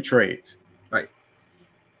day 2 trades. Right.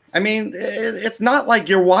 I mean, it's not like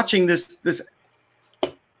you're watching this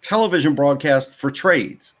television broadcast for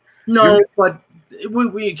trades. No, but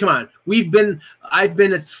we come on. I've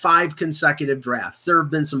been at 5 consecutive drafts. There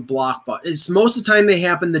have been some blockbusters. Most of the time they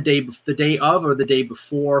happen the day of or the day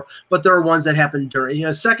before, but there are ones that happen during.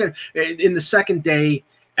 In the second day,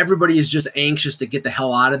 everybody is just anxious to get the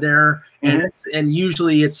hell out of there, and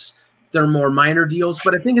usually they're more minor deals.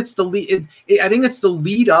 But I think it's the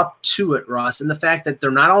lead up to it, Russ, and the fact that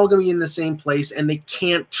they're not all going to be in the same place and they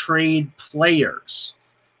can't trade players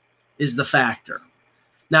is the factor.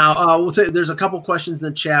 Now, there's a couple questions in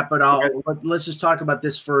the chat, but let's just talk about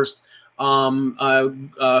this first.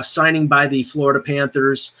 Signing by the Florida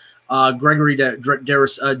Panthers, Gregory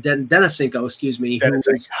Denisenko, excuse me.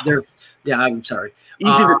 I'm sorry.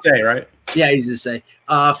 Easy to say, right? Yeah, easy to say.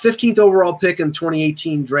 15th overall pick in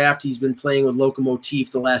 2018 draft. He's been playing with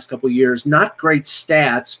Lokomotiv the last couple of years. Not great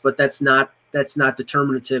stats, but that's not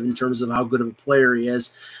determinative in terms of how good of a player he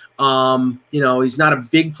is. He's not a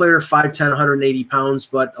big player, 5'10", 180 pounds,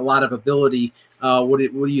 but a lot of ability. What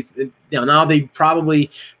do you think? Now they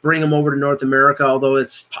probably bring him over to North America, although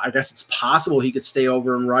I guess it's possible he could stay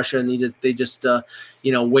over in Russia and they just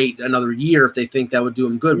wait another year if they think that would do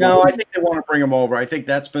him good. No, I think they want to bring him over. I think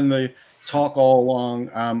that's been the talk all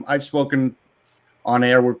along. I've spoken on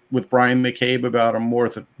air with Brian McCabe about him more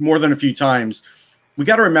than a few times. We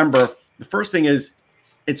got to remember, the first thing is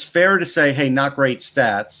it's fair to say, hey, not great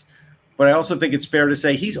stats. But I also think it's fair to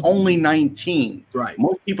say he's only 19. Right.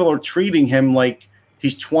 Most people are treating him like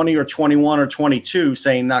he's 20 or 21 or 22,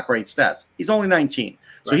 saying not great stats. He's only 19.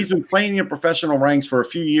 So he's been playing in professional ranks for a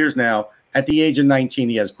few years now. At the age of 19,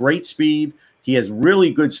 he has great speed. He has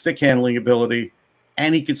really good stick handling ability,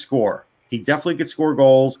 and he could score. He definitely could score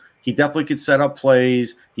goals. He definitely could set up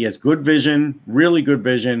plays. He has good vision, really good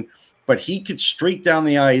vision. But he could streak down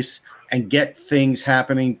the ice and get things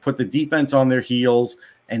happening, put the defense on their heels.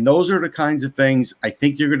 And those are the kinds of things I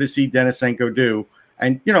think you're going to see Denisenko do.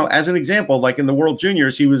 And, as an example, like in the World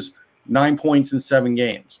Juniors, he was 9 points in 7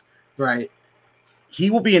 games. Right. He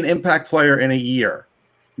will be an impact player in a year,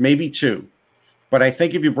 maybe 2. But I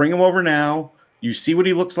think if you bring him over now, You see what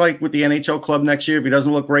he looks like with the NHL club next year. If he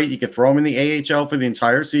doesn't look great, you could throw him in the AHL for the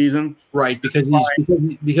entire season. Right, because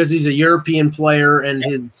he's a European player and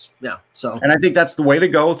And I think that's the way to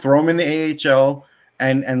go. Throw him in the AHL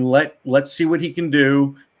and let's see what he can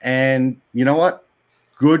do. And you know what?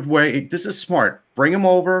 Good way. This is smart. Bring him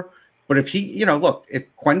over. But if he, look, if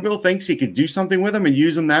Quenneville thinks he could do something with him and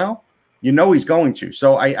use him now, he's going to.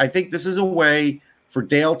 So I think this is a way for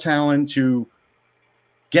Dale Talon to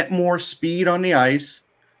get more speed on the ice.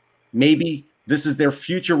 Maybe this is their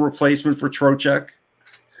future replacement for Trocheck,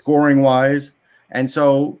 scoring wise. And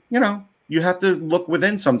so, you have to look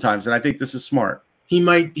within sometimes. And I think this is smart. He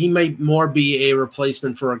might more be a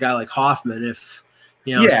replacement for a guy like Hoffman if,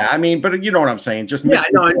 Yeah, I mean, but you know what I'm saying. Just in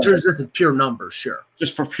terms of pure numbers, sure.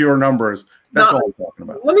 Just for pure numbers. That's all we're talking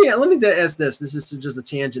about. Let me ask this. This is just a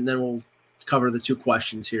tangent, then we'll cover the two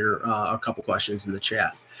questions here, a couple questions in the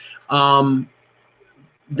chat.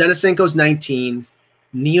 Denisenko's 19.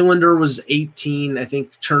 Nylander was 18, I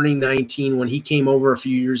think, turning 19 when he came over a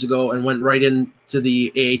few years ago and went right into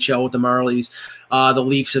the AHL with the Marlies. The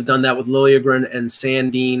Leafs have done that with Liljegren and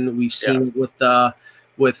Sandin. We've seen it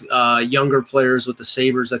with younger players with the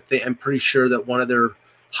Sabres. I'm pretty sure that one of their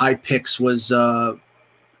high picks was who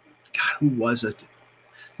was it?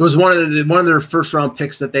 It was one of their first round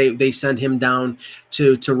picks that they sent him down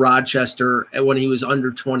to Rochester when he was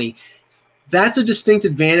under 20. That's a distinct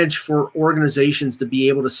advantage for organizations to be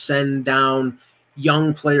able to send down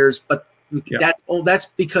young players, but that's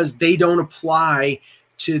because they don't apply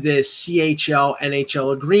to the CHL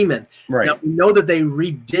NHL agreement. Right. Now, we know that they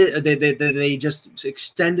redid. They just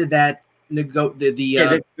extended that.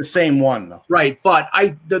 The same one though. Right, but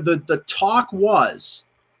the talk was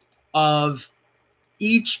of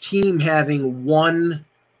each team having one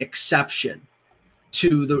exception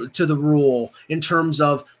to the rule in terms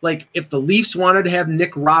of, like, if the Leafs wanted to have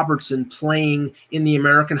Nick Robertson playing in the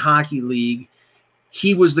American Hockey League,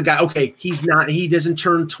 he was the guy. Okay, he doesn't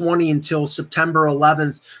turn 20 until September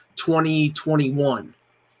 11th, 2021.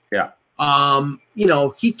 Yeah.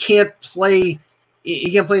 He can't play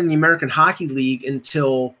in the American Hockey League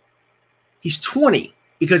until he's 20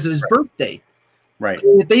 because of his birthday. Right. I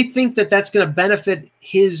mean, if they think that that's going to benefit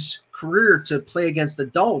his career to play against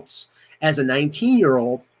adults as a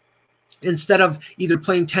 19-year-old, instead of either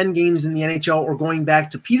playing 10 games in the NHL or going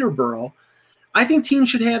back to Peterborough, I think teams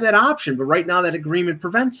should have that option. But right now that agreement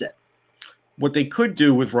prevents it. What they could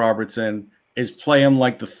do with Robertson is play him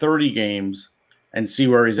like the 30 games and see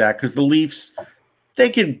where he's at. Because the Leafs,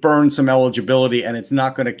 they could burn some eligibility and it's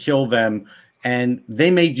not going to kill them. And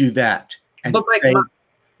they may do that. And but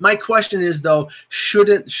my question is, though,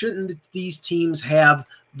 shouldn't these teams have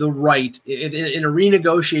the right in a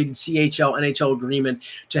renegotiated CHL NHL agreement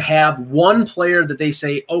to have one player that they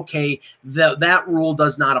say, okay, that rule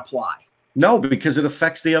does not apply? No, because it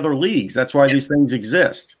affects the other leagues. That's why these things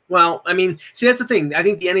exist. Well, I mean, see, that's the thing. I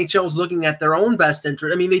think the NHL is looking at their own best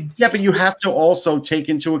interest. I mean, but you have to also take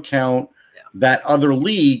into account that other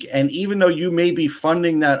league. And even though you may be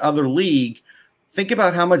funding that other league, think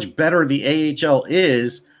about how much better the AHL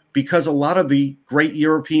is, because a lot of the great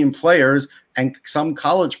European players and some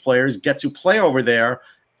college players get to play over there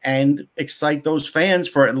and excite those fans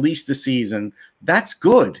for at least a season. That's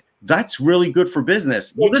good. That's really good for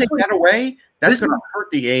business. You take that away, that's going to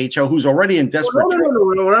hurt the AHL, who's already in desperate.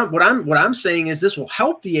 No. What I'm saying is this will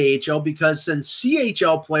help the AHL, because since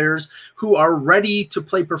CHL players who are ready to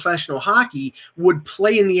play professional hockey would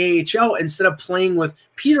play in the AHL instead of playing with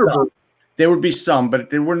Peterborough. There would be some, but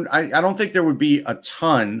there wouldn't. I don't think there would be a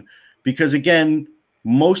ton, because again,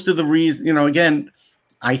 most of the reason,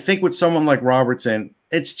 I think with someone like Robertson,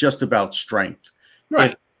 it's just about strength.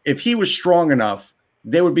 Right. If he was strong enough,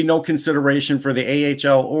 there would be no consideration for the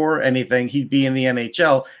AHL or anything. He'd be in the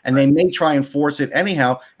NHL, and they may try and force it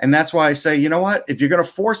anyhow. And that's why I say, you know what? If you're going to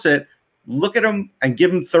force it, look at him and give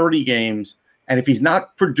him 30 games. And if he's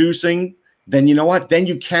not producing, then you know what? Then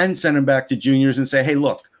you can send him back to juniors and say, hey,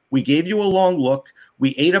 look, we gave you a long look.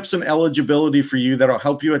 We ate up some eligibility for you that'll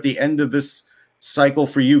help you at the end of this cycle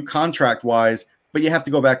for you contract-wise, but you have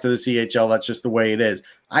to go back to the CHL. That's just the way it is.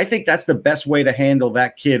 I think that's the best way to handle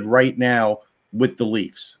that kid right now with the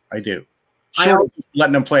Leafs. I do.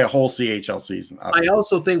 Letting them play a whole CHL season. I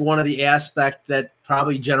also think one of the aspects that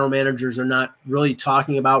probably general managers are not really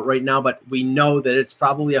talking about right now, but we know that it's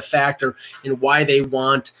probably a factor in why they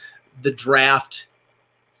want the draft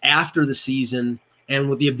after the season and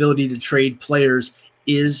with the ability to trade players,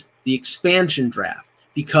 is the expansion draft.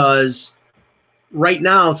 Because right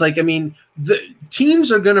now it's like, I mean, the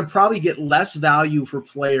teams are going to probably get less value for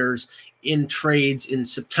players in trades in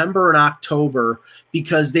September and October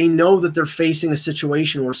because they know that they're facing a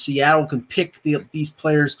situation where Seattle can pick these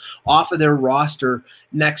players off of their roster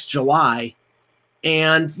next July.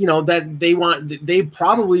 And, that they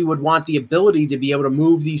probably would want the ability to be able to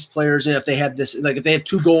move these players in if they have this, like if they have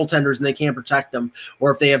 2 goaltenders and they can't protect them,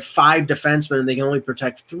 or if they have 5 defensemen and they can only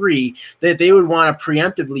protect 3, that they would want to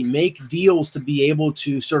preemptively make deals to be able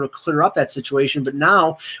to sort of clear up that situation. But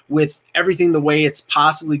now with everything the way it's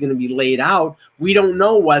possibly going to be laid out, we don't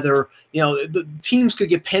know whether, the teams could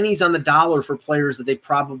get pennies on the dollar for players that they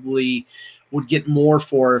probably would get more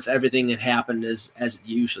for if everything had happened as it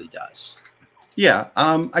usually does. Yeah,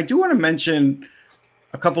 I do want to mention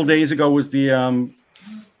a couple days ago was the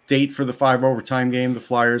date for the 5 overtime game the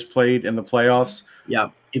Flyers played in the playoffs. Yeah.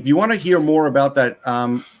 If you want to hear more about that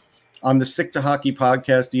on the Stick to Hockey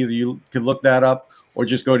podcast, either you could look that up or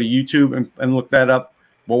just go to YouTube and look that up.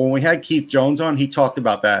 But when we had Keith Jones on, he talked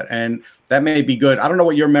about that, and that may be good. I don't know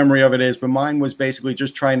what your memory of it is, but mine was basically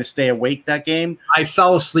just trying to stay awake that game. I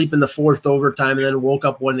fell asleep in the 4th overtime and then woke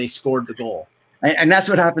up when they scored the goal. And that's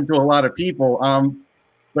what happened to a lot of people.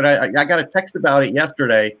 But I got a text about it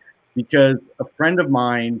yesterday because a friend of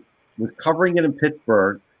mine was covering it in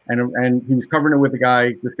Pittsburgh, and he was covering it with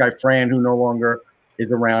this guy Fran, who no longer is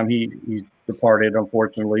around. He's departed,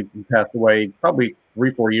 unfortunately. He passed away probably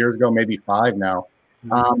 3-4 years ago, maybe 5 now.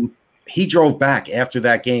 Mm-hmm. He drove back after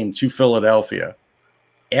that game to Philadelphia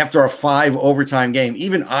after a 5 overtime game.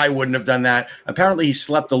 Even I wouldn't have done that. Apparently, he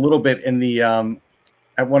slept a little bit in the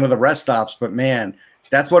at one of the rest stops, but man,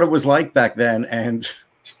 that's what it was like back then. And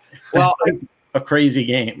well, a crazy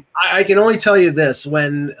game. I can only tell you this: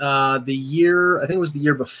 when I think it was the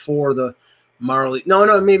year before the Marley,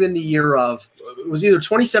 maybe in the year of, it was either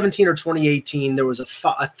 2017 or 2018. There was a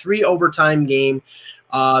 3 overtime game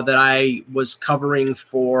that I was covering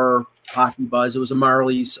for Hockey Buzz. It was a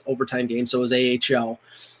Marlies overtime game, so it was AHL,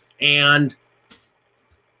 and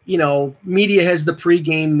media has the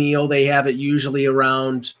pregame meal. They have it usually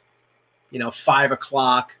around, 5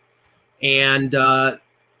 o'clock, and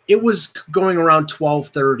it was going around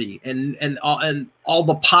 12:30, and all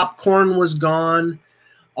the popcorn was gone.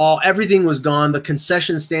 Everything was gone. The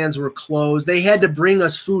concession stands were closed. They had to bring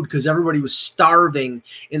us food because everybody was starving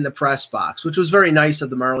in the press box, which was very nice of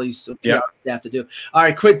the Marlies staff to do. All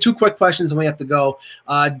right, 2 quick questions and we have to go.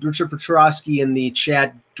 Richard Petrosky in the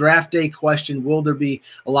chat, draft day question, will there be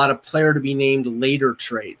a lot of player to be named later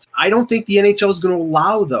trades? I don't think the NHL is going to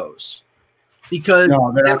allow those. Because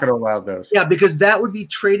no, they're not going to allow those. Yeah, because that would be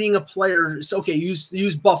trading a player. So, okay,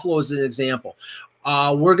 use Buffalo as an example.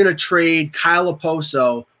 We're going to trade Kyle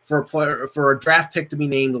Oposo for a draft pick to be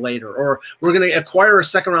named later, or we're going to acquire a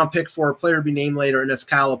 2nd-round pick for a player to be named later, and that's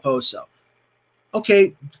Kyle Oposo.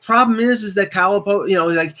 Okay, the problem is that Kyle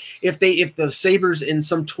Oposo, like if the Sabres in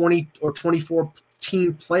some 20 or 24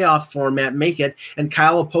 team playoff format make it, and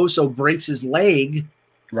Kyle Oposo breaks his leg,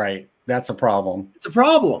 right. That's a problem. It's a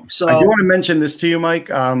problem. So I do want to mention this to you, Mike.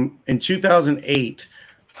 In 2008,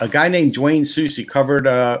 a guy named Dwayne Soucy covered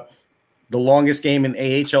the longest game in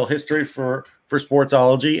AHL history for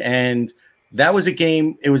Sportsology, and that was a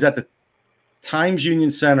game. It was at the Times Union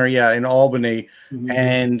Center, in Albany,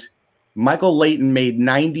 and Michael Leighton made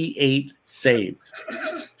 98 saves,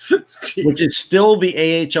 which is still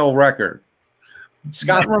the AHL record.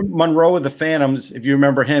 Scott Monroe of the Phantoms, if you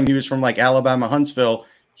remember him, he was from like Alabama, Huntsville.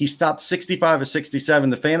 He stopped 65 of 67.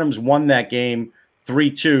 The Phantoms won that game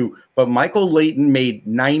 3-2, but Michael Leighton made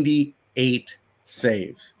 98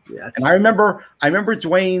 saves. Yes. And I remember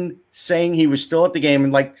Dwayne saying he was still at the game,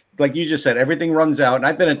 and like you just said, everything runs out. And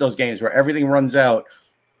I've been at those games where everything runs out.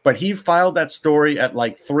 But he filed that story at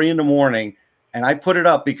like 3 a.m, and I put it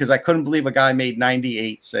up because I couldn't believe a guy made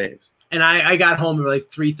 98 saves. And I got home at like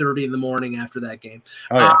 3:30 in the morning after that game.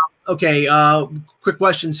 Oh, yeah. Okay, quick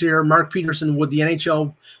questions here. Mark Peterson, would the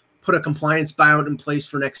NHL put a compliance buyout in place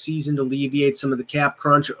for next season to alleviate some of the cap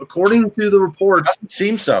crunch? According to the reports, it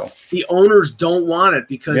seems so. The owners don't want it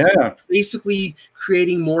because they're basically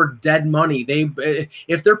creating more dead money.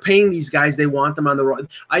 If they're paying these guys, they want them on the road.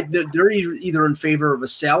 They're either in favor of a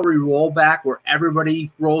salary rollback where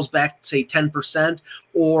everybody rolls back, say 10%,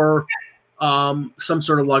 or some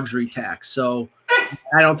sort of luxury tax. So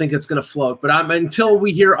I don't think it's going to float. But until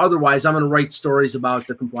we hear otherwise, I'm going to write stories about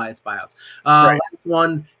the compliance buyouts. Last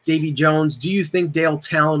one, Davy Jones. Do you think Dale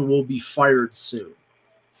Talon will be fired soon?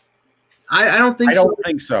 I don't think so. I don't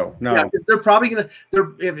think so. No, yeah, because they're probably going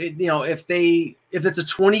to. If it's a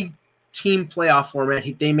 20-team playoff format,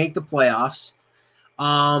 they make the playoffs.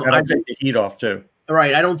 I take the heat off too.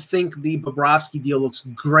 Right. I don't think the Bobrovsky deal looks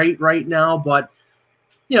great right now, but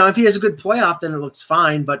if he has a good playoff, then it looks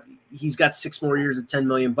fine. But he's got 6 more years at $10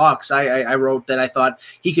 million. I wrote that I thought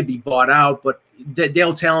he could be bought out, but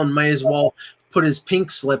Dale Talon might as well put his pink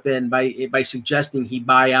slip in by suggesting he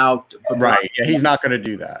buy out. Right. Yeah, he's not going to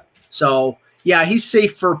do that. So, yeah, he's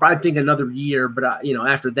safe for, I think, another year. But,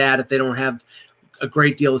 after that, if they don't have a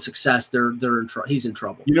great deal of success, he's in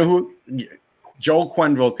trouble. You know who? Joel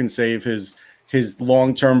Quenneville can save his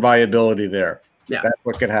long-term viability there. Yeah. That's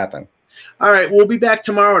what could happen. All right, we'll be back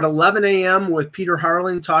tomorrow at 11 a.m. with Peter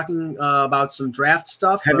Harling talking about some draft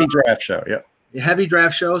stuff. Heavy draft show, yep. Heavy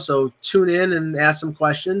draft show, so tune in and ask some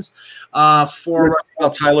questions. For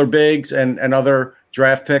Tyler Biggs and other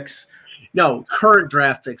draft picks. No, current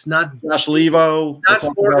draft picks, not Josh Levo. Not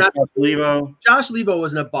Josh Levo. Josh Levo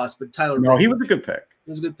wasn't a bust, but Tyler No, Biggs. he was a good pick.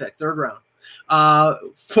 He was a good pick, 3rd round.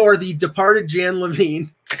 For the departed Jan Levine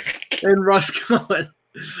and Russ Cohen.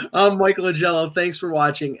 I'm Michael Agello. Thanks for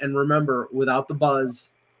watching. And remember, without the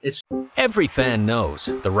buzz, it's... Every fan knows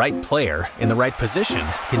the right player in the right position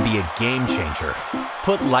can be a game changer.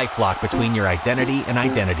 Put LifeLock between your identity and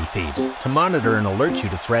identity thieves to monitor and alert you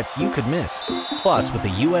to threats you could miss. Plus, with a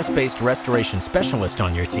U.S.-based restoration specialist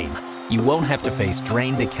on your team, you won't have to face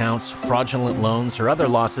drained accounts, fraudulent loans, or other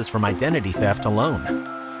losses from identity theft alone.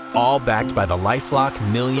 All backed by the LifeLock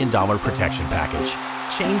 $1 Million Protection Package.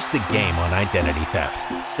 Change the game on identity theft.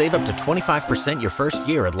 Save up to 25% your first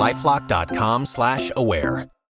year at LifeLock.com/aware.